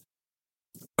Brahan.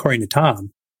 According to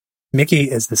Tom, Mickey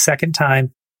is the second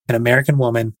time an American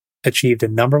woman achieved a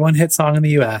number 1 hit song in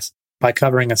the US by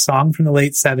covering a song from the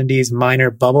late 70s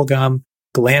minor bubblegum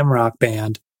glam rock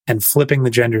band and flipping the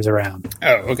genders around.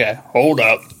 Oh, okay. Hold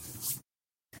up.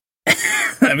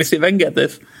 Let me see if I can get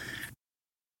this.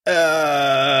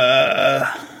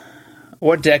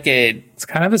 What decade? It's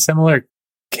kind of a similar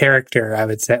character, I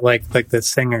would say. Like the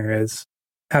singer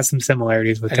has some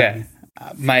similarities with Toni.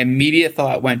 My immediate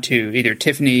thought went to either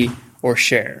Tiffany or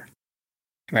Cher.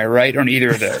 Am I right on either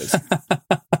of those?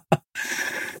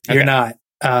 You're not.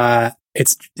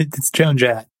 It's Joan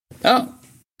Jett. Oh,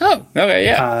 okay,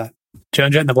 yeah.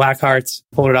 Joan Jett and the Blackhearts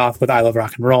pulled it off with I Love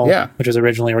Rock and Roll, which was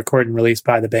originally recorded and released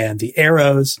by the band The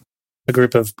Arrows, a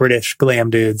group of British glam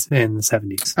dudes in the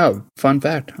 70s. Oh, fun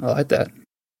fact. I like that.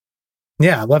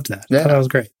 Yeah, I loved that. Yeah. I thought that was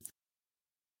great.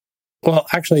 Well,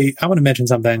 actually, I want to mention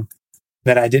something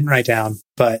that I didn't write down,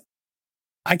 but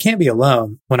I can't be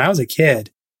alone. When I was a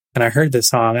kid and I heard this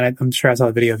song, and I'm sure I saw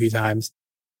the video a few times,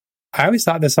 I always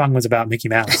thought this song was about Mickey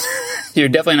Mouse. You're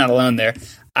definitely not alone there.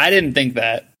 I didn't think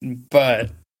that, but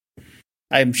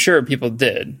I'm sure people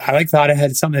did. I thought it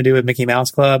had something to do with Mickey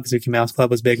Mouse Club, because Mickey Mouse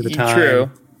Club was big at the time.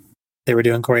 True. They were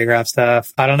doing choreographed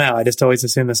stuff. I don't know. I just always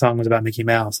assumed the song was about Mickey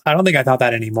Mouse. I don't think I thought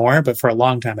that anymore, but for a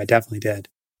long time, I definitely did.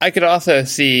 I could also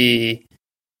see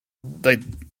like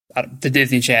the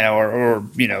Disney Channel or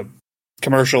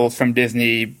commercials from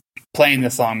Disney playing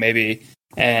the song maybe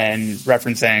and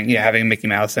referencing having Mickey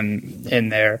Mouse in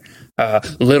there.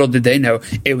 Little did they know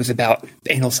it was about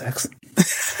anal sex.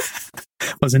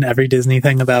 Wasn't every Disney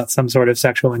thing about some sort of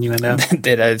sexual innuendo?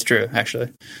 That is true,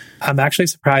 actually. I'm actually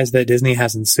surprised that Disney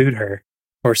hasn't sued her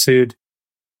or sued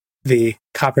the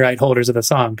copyright holders of the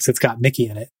song because it's got Mickey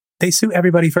in it. They sue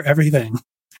everybody for everything.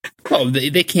 Oh,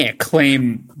 they can't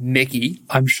claim Mickey.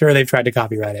 I'm sure they've tried to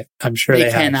copyright it. I'm sure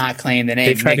they cannot claim the name.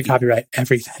 They've tried Mickey. to copyright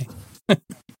everything.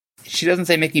 She doesn't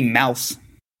say Mickey Mouse.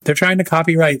 They're trying to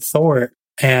copyright Thor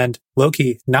and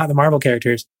Loki, not the Marvel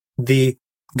characters, the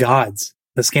gods,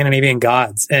 the Scandinavian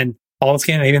gods. And all the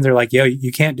Scandinavians are like, yo,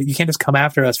 you can't just come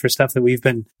after us for stuff that we've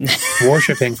been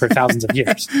worshipping for thousands of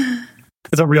years.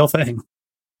 It's a real thing.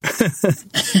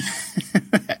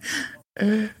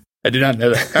 I do not know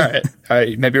that. All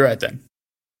right. Maybe you're right then.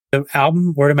 The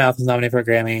album Word of Mouth was nominated for a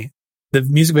Grammy. The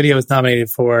music video was nominated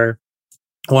for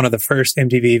one of the first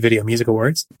MTV Video Music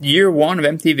Awards. Year one of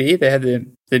MTV, they had the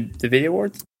video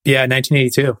awards? Yeah,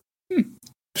 1982.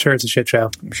 Sure, it's a shit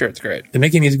show. I'm sure it's great. The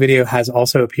Mickey music video has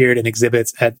also appeared in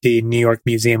exhibits at the New York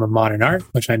Museum of Modern Art,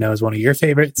 which I know is one of your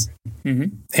favorites,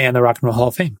 and the Rock and Roll Hall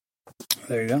of Fame.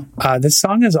 There you go. This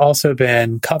song has also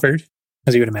been covered,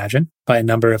 as you would imagine, by a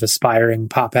number of aspiring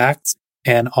pop acts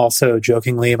and also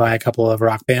jokingly by a couple of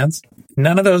rock bands.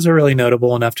 None of those are really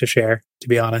notable enough to share, to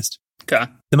be honest. Okay.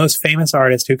 The most famous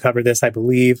artist who covered this, I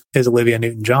believe, is Olivia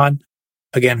Newton-John.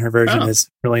 Again, her version is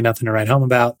really nothing to write home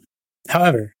about.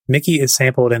 However, Mickey is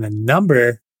sampled in a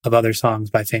number of other songs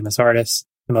by famous artists.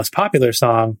 The most popular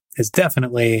song is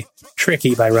definitely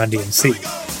Tricky by Run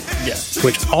DMC,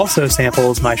 which also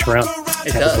samples My Sharon.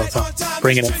 It does.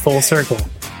 Bringing it full circle.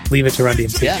 Leave it to Run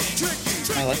DMC.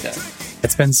 Yeah, I like that.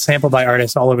 It's been sampled by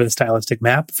artists all over the stylistic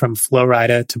map, from Flo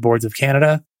Rida to Boards of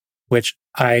Canada, which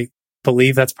I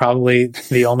believe that's probably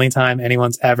the only time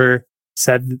anyone's ever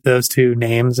said those two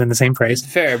names in the same phrase.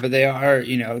 It's fair, but they are,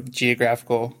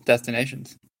 geographical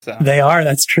destinations. So They are,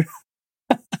 that's true.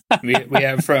 we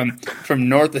have from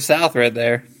north to south right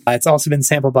there. It's also been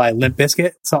sampled by Limp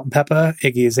Bizkit, Salt and Peppa,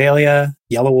 Iggy Azalea,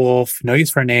 Yellow Wolf, No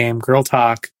Use for a Name, Girl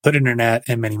Talk, Hood Internet,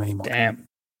 and many, many more. Damn.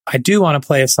 I do want to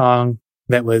play a song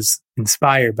that was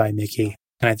inspired by Mickey,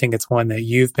 and I think it's one that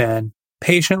you've been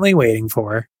patiently waiting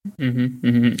for.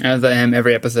 As I am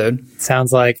every episode.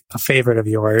 Sounds like a favorite of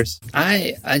yours.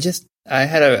 I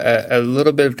had a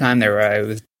little bit of time there where I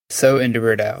was so into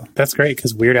Weird Al. That's great,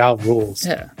 because Weird Al rules.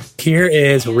 Yeah. Here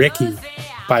is Ricky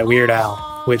by Weird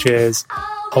Al, which is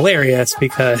hilarious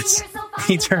because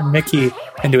he turned Mickey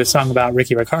into a song about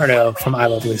Ricky Ricardo from I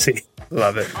Love Lucy.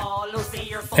 Love it.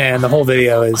 And the whole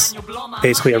video is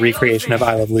basically a recreation of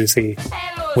I Love Lucy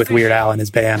with Weird Al and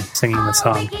his band singing the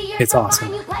song. It's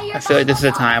awesome. I feel like this is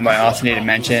a time where I also need to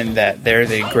mention that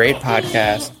there's a great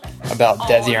podcast about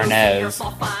Desi Arnaz.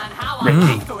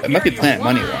 It might be Planet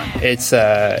Money one. It's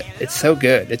so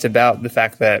good. It's about the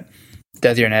fact that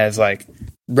Desi Arnaz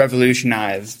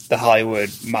revolutionized the Hollywood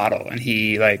model, and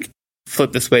he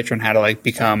flipped the switch on how to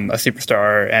become a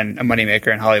superstar and a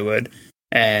moneymaker in Hollywood.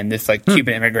 And this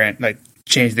Cuban immigrant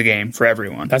changed the game for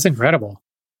everyone. That's incredible.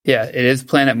 Yeah, it is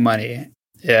Planet Money.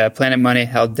 Planet Money,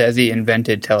 How Desi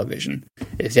Invented Television.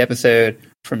 It's the episode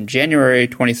from January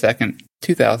 22nd,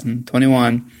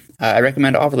 2021. I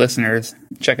recommend all the listeners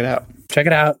check it out. Check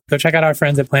it out. Go check out our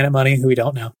friends at Planet Money who we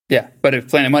don't know. Yeah, but if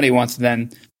Planet Money wants to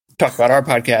then talk about our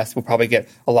podcast, we'll probably get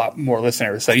a lot more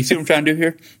listeners. So you see what I'm trying to do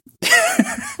here?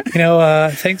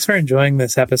 Thanks for enjoying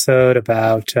this episode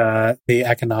about the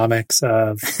economics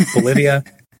of Bolivia.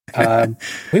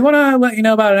 We want to let you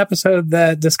know about an episode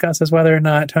that discusses whether or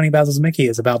not Toni Basil's Mickey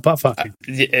is about butt fucking.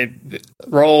 It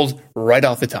rolls right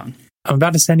off the tongue. I'm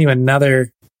about to send you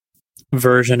another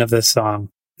version of this song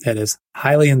that is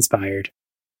highly inspired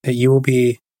that you will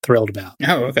be thrilled about.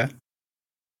 Oh, okay.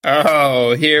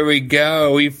 Oh, here we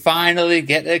go. We finally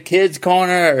get a Kids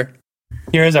Corner.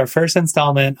 Here is our first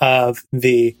installment of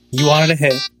the You Wanted a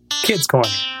Hit Kids Corner.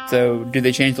 So do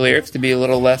they change the lyrics to be a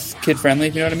little less kid-friendly,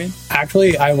 if you know what I mean?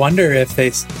 Actually, I wonder if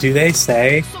they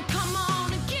say,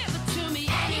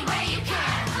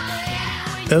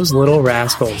 those little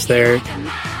rascals, they're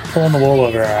pulling the wool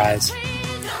over our eyes.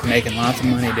 Making lots of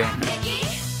money doing it.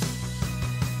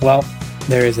 Well,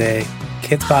 there is a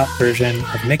Kids Bop version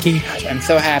of Mickey. I'm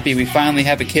so happy we finally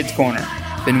have a Kids Corner.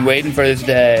 Been waiting for this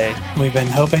day. We've been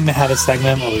hoping to have a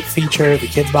segment where we feature the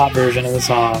Kids Bop version of the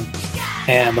song.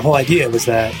 And the whole idea was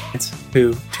that it's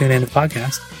who tune into the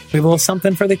podcast, we have a little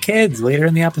something for the kids later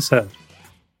in the episode.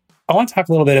 I want to talk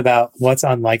a little bit about what's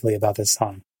unlikely about this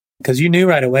song. Because you knew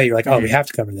right away, you're like, oh, we have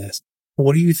to cover this.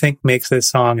 What do you think makes this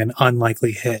song an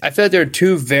unlikely hit? I feel like there are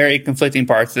two very conflicting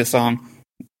parts of this song.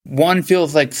 One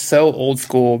feels like so old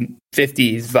school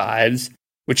 50s vibes,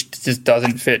 which just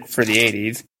doesn't fit for the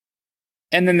 80s.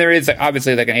 And then there is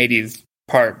obviously an 80s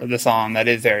part of the song that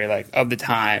is very of the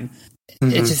time.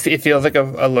 Mm-hmm. It feels like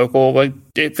a local,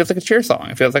 it feels like a cheer song.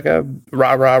 It feels like a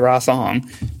rah, rah, rah song.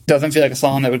 Doesn't feel like a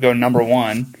song that would go number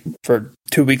one for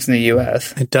 2 weeks in the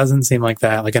U.S. It doesn't seem like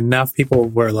that. Enough people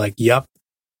were yup.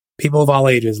 People of all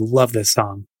ages love this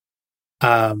song.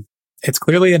 It's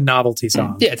clearly a novelty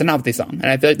song. Yeah, it's a novelty song. And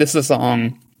I feel like this is a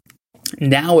song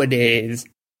nowadays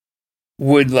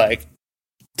would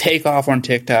take off on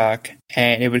TikTok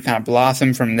and it would kind of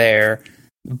blossom from there.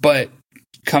 But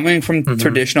coming from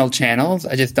traditional channels,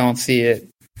 I just don't see it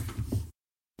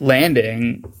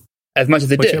landing as much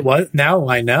as it did. It was. Now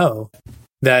I know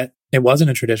that it wasn't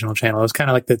a traditional channel. It was kind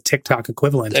of like the TikTok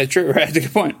equivalent. That's true. Right? That's a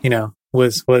good point.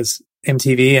 Was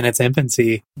MTV in its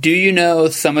infancy. Do you know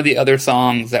some of the other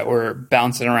songs that were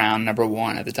bouncing around number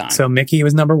one at the time? So Mickey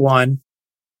was number one.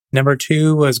 Number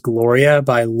two was Gloria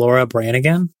by Laura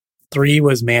Branigan. 3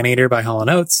 was Maneater by Hall &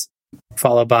 Oates,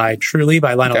 followed by Truly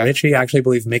by Lionel Richie. I actually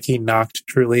believe Mickey knocked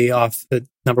Truly off the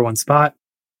number one spot.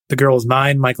 The Girl Is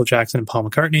Mine, Michael Jackson and Paul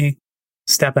McCartnney.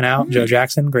 Steppin' Out, Joe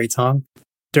Jackson, great song.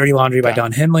 Dirty Laundry by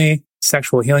Don Henley.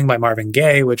 Sexual Healing by Marvin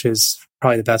Gaye, which is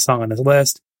probably the best song on his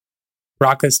list.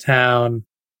 Rock This Town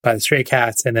by the Stray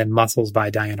Cats, and then Muscles by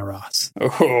Diana Ross.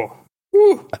 Oh,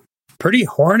 whew. Pretty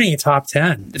horny top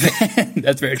 10.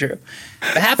 That's very true.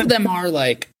 But half of them are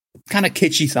kind of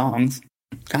kitschy songs,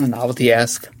 kind of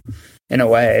novelty-esque in a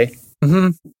way. Mm-hmm.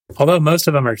 Although most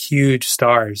of them are huge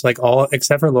stars, all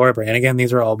except for Laura Branigan,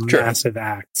 these are all massive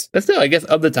acts. But still, I guess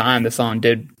of the time, the song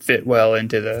did fit well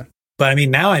into the. But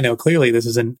now I know clearly this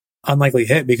is an unlikely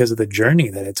hit because of the journey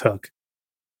that it took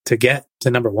to get to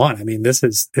number one.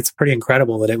 It's pretty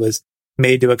incredible that it was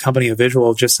made to accompany a visual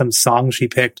of just some song she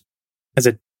picked as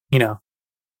a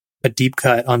deep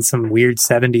cut on some weird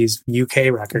 70s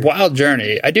UK record. Wild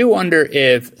journey. I do wonder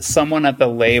if someone at the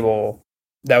label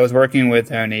that was working with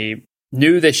Toni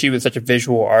knew that she was such a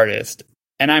visual artist.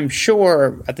 And I'm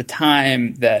sure at the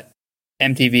time that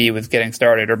MTV was getting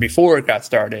started, or before it got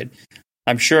started,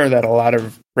 I'm sure that a lot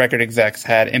of record execs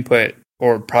had input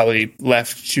or probably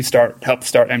left to help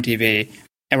start MTV,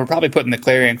 and we're probably putting the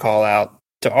clarion call out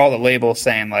to all the labels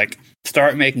saying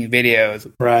start making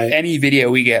videos. Right. Any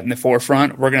video we get in the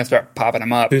forefront, we're going to start popping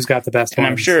them up. Who's got the best and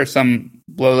ones? I'm sure some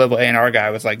low-level A&R guy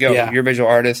was like, yo, you're a visual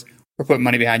artist. We're putting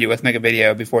money behind you. Let's make a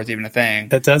video before it's even a thing.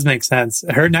 That does make sense.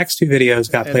 Her next 2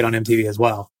 videos got played on MTV as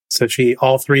well. So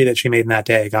all 3 that she made in that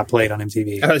day got played on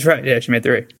MTV. Oh, that's right. Yeah, she made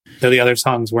 3. Though the other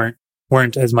songs weren't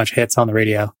as much hits on the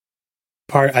radio.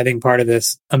 I think part of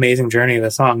this amazing journey of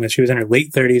the song that she was in her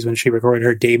late 30s when she recorded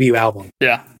her debut album.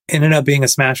 Yeah. Ended up being a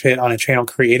smash hit on a channel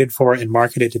created for and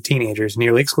marketed to teenagers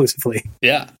nearly exclusively.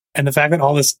 Yeah. And the fact that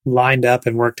all this lined up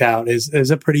and worked out is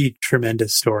a pretty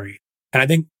tremendous story. And I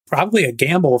think probably a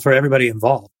gamble for everybody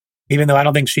involved, even though I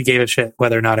don't think she gave a shit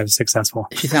whether or not it was successful.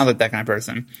 She sounds like that kind of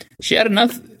person. She had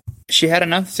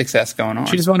enough success going on.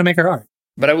 She just wanted to make her art.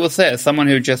 But I will say, as someone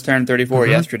who just turned 34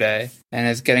 yesterday and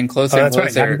is getting closer and closer.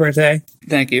 That's right. Happy birthday.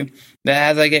 Thank you. But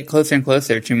as I get closer and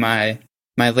closer to my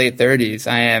late 30s,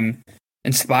 I am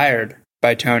inspired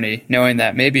by Toni, knowing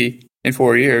that maybe in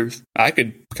 4 years I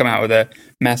could come out with a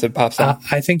massive pop song.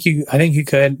 I think you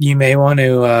could. You may want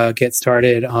to get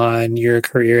started on your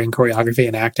career in choreography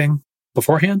and acting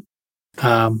beforehand.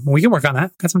 We can work on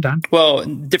that. Got some time. Well,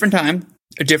 different times,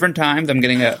 I'm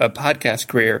getting a podcast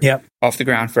career off the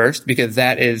ground first, because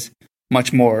that is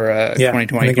much more 2020,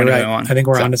 2021. I think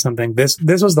we're onto something. This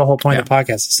was the whole point of the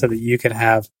podcast, so that you could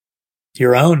have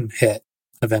your own hit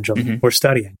eventually. We're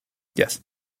studying. Yes,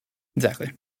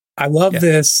 exactly. I love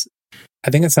this. I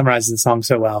think it summarizes the song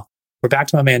so well. We're back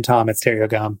to my man Tom at Stereo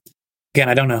Gum. Again,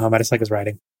 I don't know him. I just like his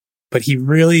writing. But he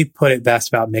really put it best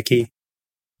about Mickey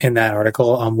in that article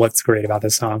on what's great about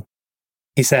this song.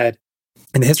 He said,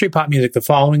 in the history of pop music, the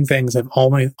following things have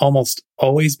almost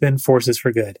always been forces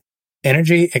for good: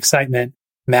 energy, excitement,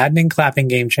 maddening clapping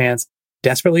game chants,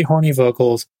 desperately horny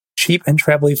vocals, cheap and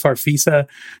trebly farfisa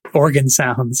organ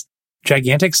sounds,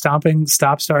 gigantic stomping,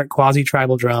 stop-start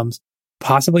quasi-tribal drums,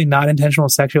 possibly not intentional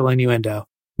sexual innuendo.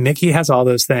 Mickey has all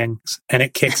those things, and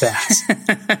it kicks ass.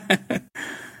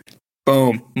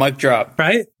 Boom. Mic drop.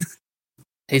 Right?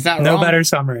 He's not no wrong. Better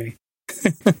summary.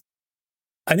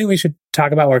 I think we should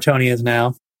talk about where Toni is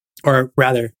now, or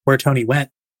rather, where Toni went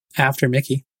after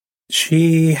Mickey.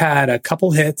 She had a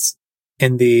couple hits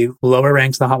in the lower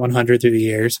ranks of the Hot 100 through the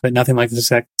years, but nothing like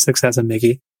the success of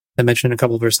Mickey. I mentioned a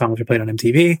couple of her songs were played on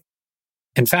MTV.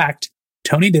 In fact,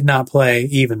 Toni did not play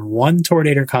even one tour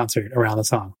date or concert around the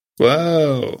song.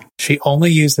 Whoa. She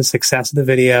only used the success of the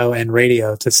video and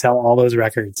radio to sell all those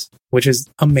records, which is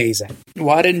amazing.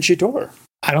 Why didn't she tour?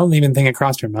 I don't even think it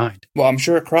crossed her mind. Well, I'm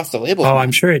sure it crossed the label. Oh,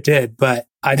 I'm sure it did, but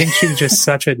I think she was just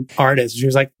such an artist. She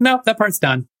was like, nope, that part's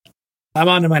done. I'm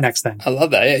on to my next thing. I love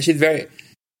that. Yeah, she's very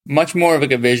much more of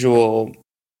like a visual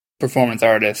performance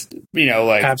artist. You know,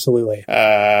 like absolutely.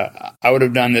 I would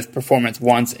have done this performance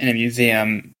once in a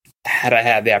museum had I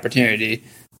had the opportunity.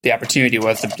 The opportunity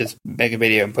was to just make a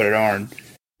video and put it on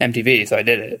MTV, so I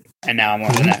did it, and now I'm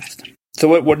on the next.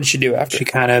 So what did she do after? She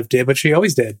kind of did what she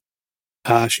always did.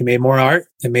 She made more art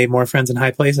and made more friends in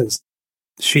high places.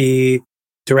 She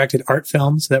directed art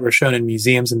films that were shown in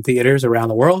museums and theaters around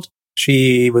the world.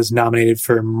 She was nominated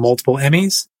for multiple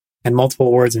Emmys and multiple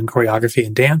awards in choreography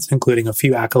and dance, including a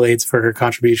few accolades for her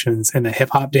contributions in the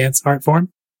hip-hop dance art form.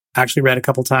 I actually read a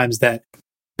couple times that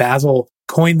Basil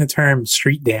coined the term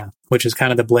street dance, which is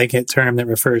kind of the blanket term that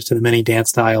refers to the many dance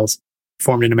styles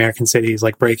formed in American cities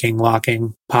like breaking,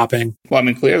 locking, popping. Well, I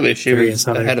mean, clearly she was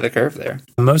ahead of the curve there.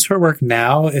 Most of her work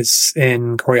now is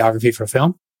in choreography for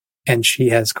film, and she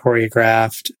has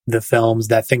choreographed the films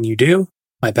That Thing You Do,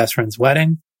 My Best Friend's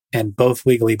Wedding, and both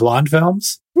Legally Blonde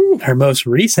films. Ooh. Her most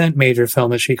recent major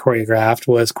film that she choreographed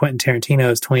was Quentin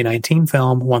Tarantino's 2019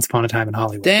 film, Once Upon a Time in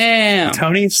Hollywood. Damn!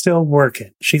 Toni's still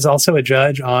working. She's also a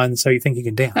judge on So You Think You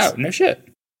Can Dance. Oh, no shit.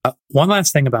 One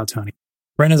last thing about Toni.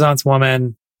 Renaissance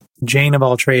woman, Jane of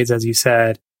all trades, as you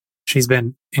said. She's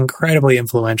been incredibly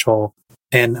influential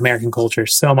in American culture,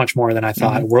 so much more than I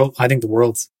thought. I think the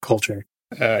world's culture.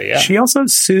 Yeah. She also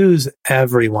sues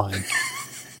everyone.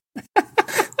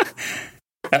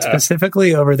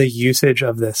 Specifically over the usage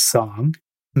of this song.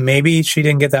 Maybe she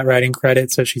didn't get that writing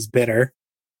credit, so she's bitter.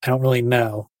 I don't really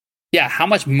know. Yeah, how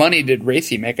much money did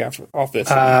Racy make off this?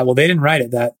 Well, they didn't write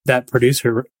it. That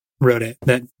producer wrote it,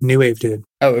 that New Wave dude.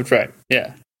 Oh, that's right.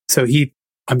 Yeah. So he,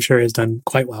 I'm sure, has done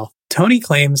quite well. Toni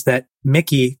claims that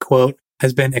Mickey, quote,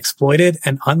 has been exploited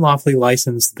and unlawfully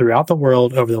licensed throughout the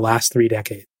world over the last 3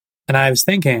 decades. And I was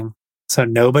thinking, so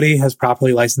nobody has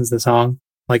properly licensed the song?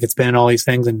 Like it's been in all these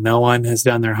things and no one has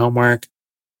done their homework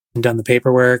and done the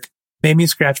paperwork? Made me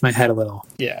scratch my head a little.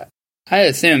 Yeah. I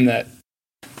assume that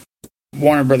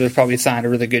Warner Brothers probably signed a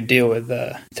really good deal with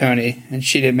Toni, and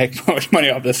she didn't make much money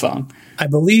off this song. I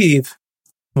believe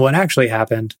what actually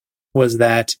happened was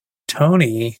that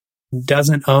Toni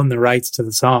doesn't own the rights to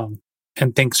the song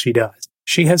and thinks she does.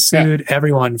 She has sued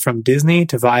everyone from Disney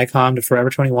to Viacom to Forever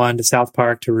 21 to South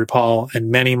Park to RuPaul and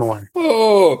many more.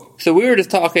 Oh, so we were just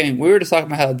talking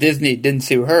about how Disney didn't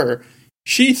sue her.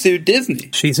 She sued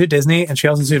Disney. She sued Disney, and she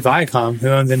also sued Viacom, who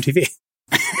owns MTV.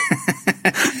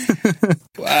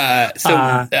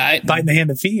 Biting the hand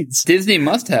that feeds. Disney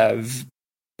must have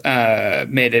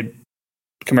made a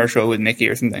commercial with Mickey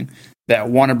or something that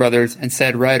Warner Brothers and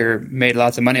said writer made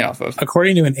lots of money off of.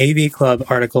 According to an AV Club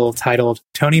article titled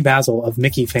Toni Basil of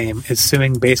Mickey fame is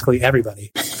suing basically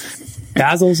everybody.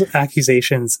 Basil's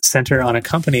accusations center on a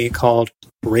company called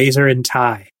Razor and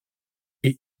Tie.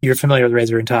 You're familiar with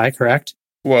Razor and Tie, correct?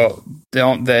 Well,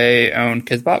 don't they own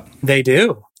Kidz Bop? They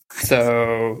do.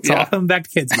 So, it's all coming back to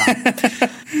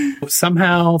Kidz Bop.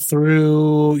 Somehow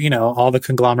through, all the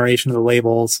conglomeration of the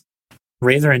labels,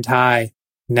 Razor and Tie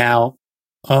now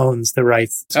owns the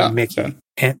rights to Mickey.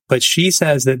 Okay. But she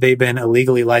says that they've been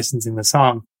illegally licensing the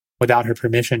song without her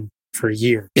permission for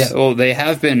years. Yeah, well, they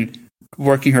have been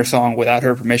working her song without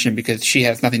her permission because she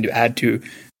has nothing to add to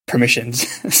permissions.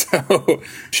 So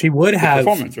she would have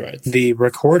performance rights. The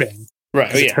recording.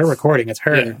 Right. It's her recording. It's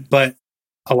her. Yeah. But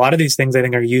a lot of these things, I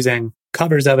think, are using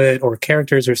covers of it or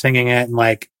characters are singing it.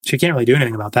 And she can't really do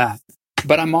anything about that.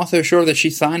 But I'm also sure that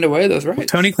she signed away those rights. Well,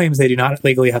 Toni claims they do not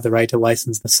legally have the right to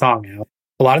license the song out.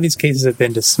 A lot of these cases have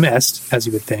been dismissed, as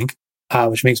you would think,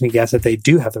 which makes me guess that they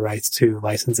do have the rights to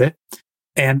license it.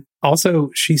 And also,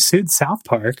 she sued South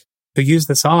Park, who used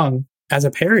the song as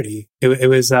a parody. It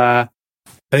was, I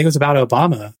think it was about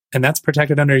Obama, and that's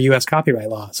protected under U.S. copyright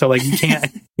law. So, you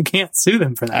can't sue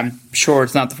them for that. I'm sure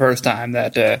it's not the first time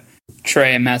that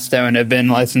Trey and Matt Stone have been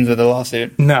licensed with a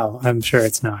lawsuit. No, I'm sure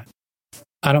it's not.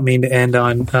 I don't mean to end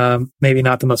on maybe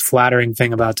not the most flattering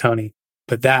thing about Toni,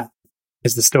 but that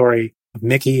is the story of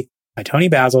Mickey by Toni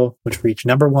Basil, which reached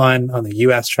number 1 on the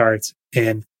U.S. charts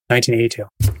in 1982.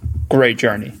 Great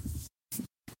journey.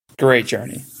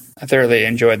 I thoroughly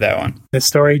enjoyed that one. This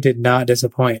story did not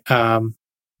disappoint.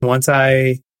 Once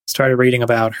I started reading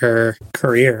about her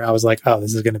career, I was like, oh,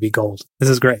 this is going to be gold. This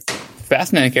is great.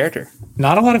 fascinating character.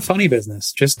 Not a lot of funny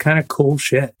business, just kind of cool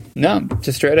shit. No,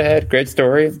 just straight ahead. Great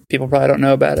story. People probably don't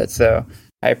know about it, so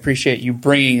I appreciate you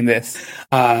bringing this.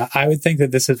 I would think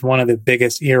that this is one of the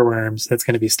biggest earworms that's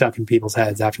going to be stuck in people's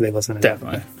heads after they listen to it.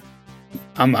 Definitely.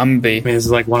 I'm gonna be. I mean, this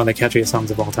is like one of the catchiest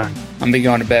songs of all time. I'm gonna be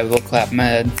going to bed with a little clap in my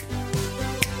head.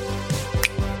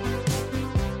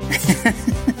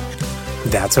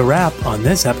 That's a wrap on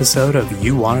this episode of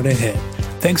You Wanted a Hit.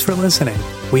 Thanks for listening.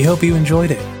 We hope you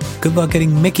enjoyed it. Good luck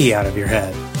getting Mickey out of your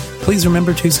head. Please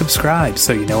remember to subscribe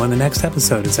so you know when the next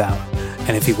episode is out.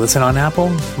 And if you listen on Apple,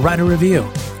 write a review.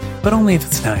 But only if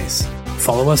it's nice.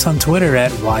 Follow us on Twitter at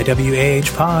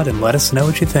YWAHpod and let us know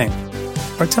what you think.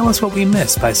 Or tell us what we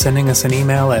missed by sending us an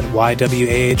email at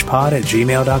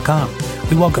ywahpod@gmail.com.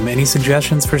 We welcome any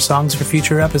suggestions for songs for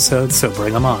future episodes, so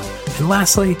bring them on. And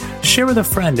lastly, share with a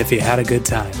friend if you had a good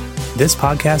time. This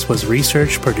podcast was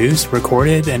researched, produced,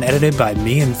 recorded, and edited by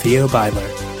me and Theo Beidler.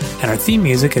 And our theme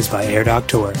music is by Air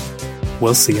Doctor.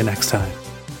 We'll see you next time.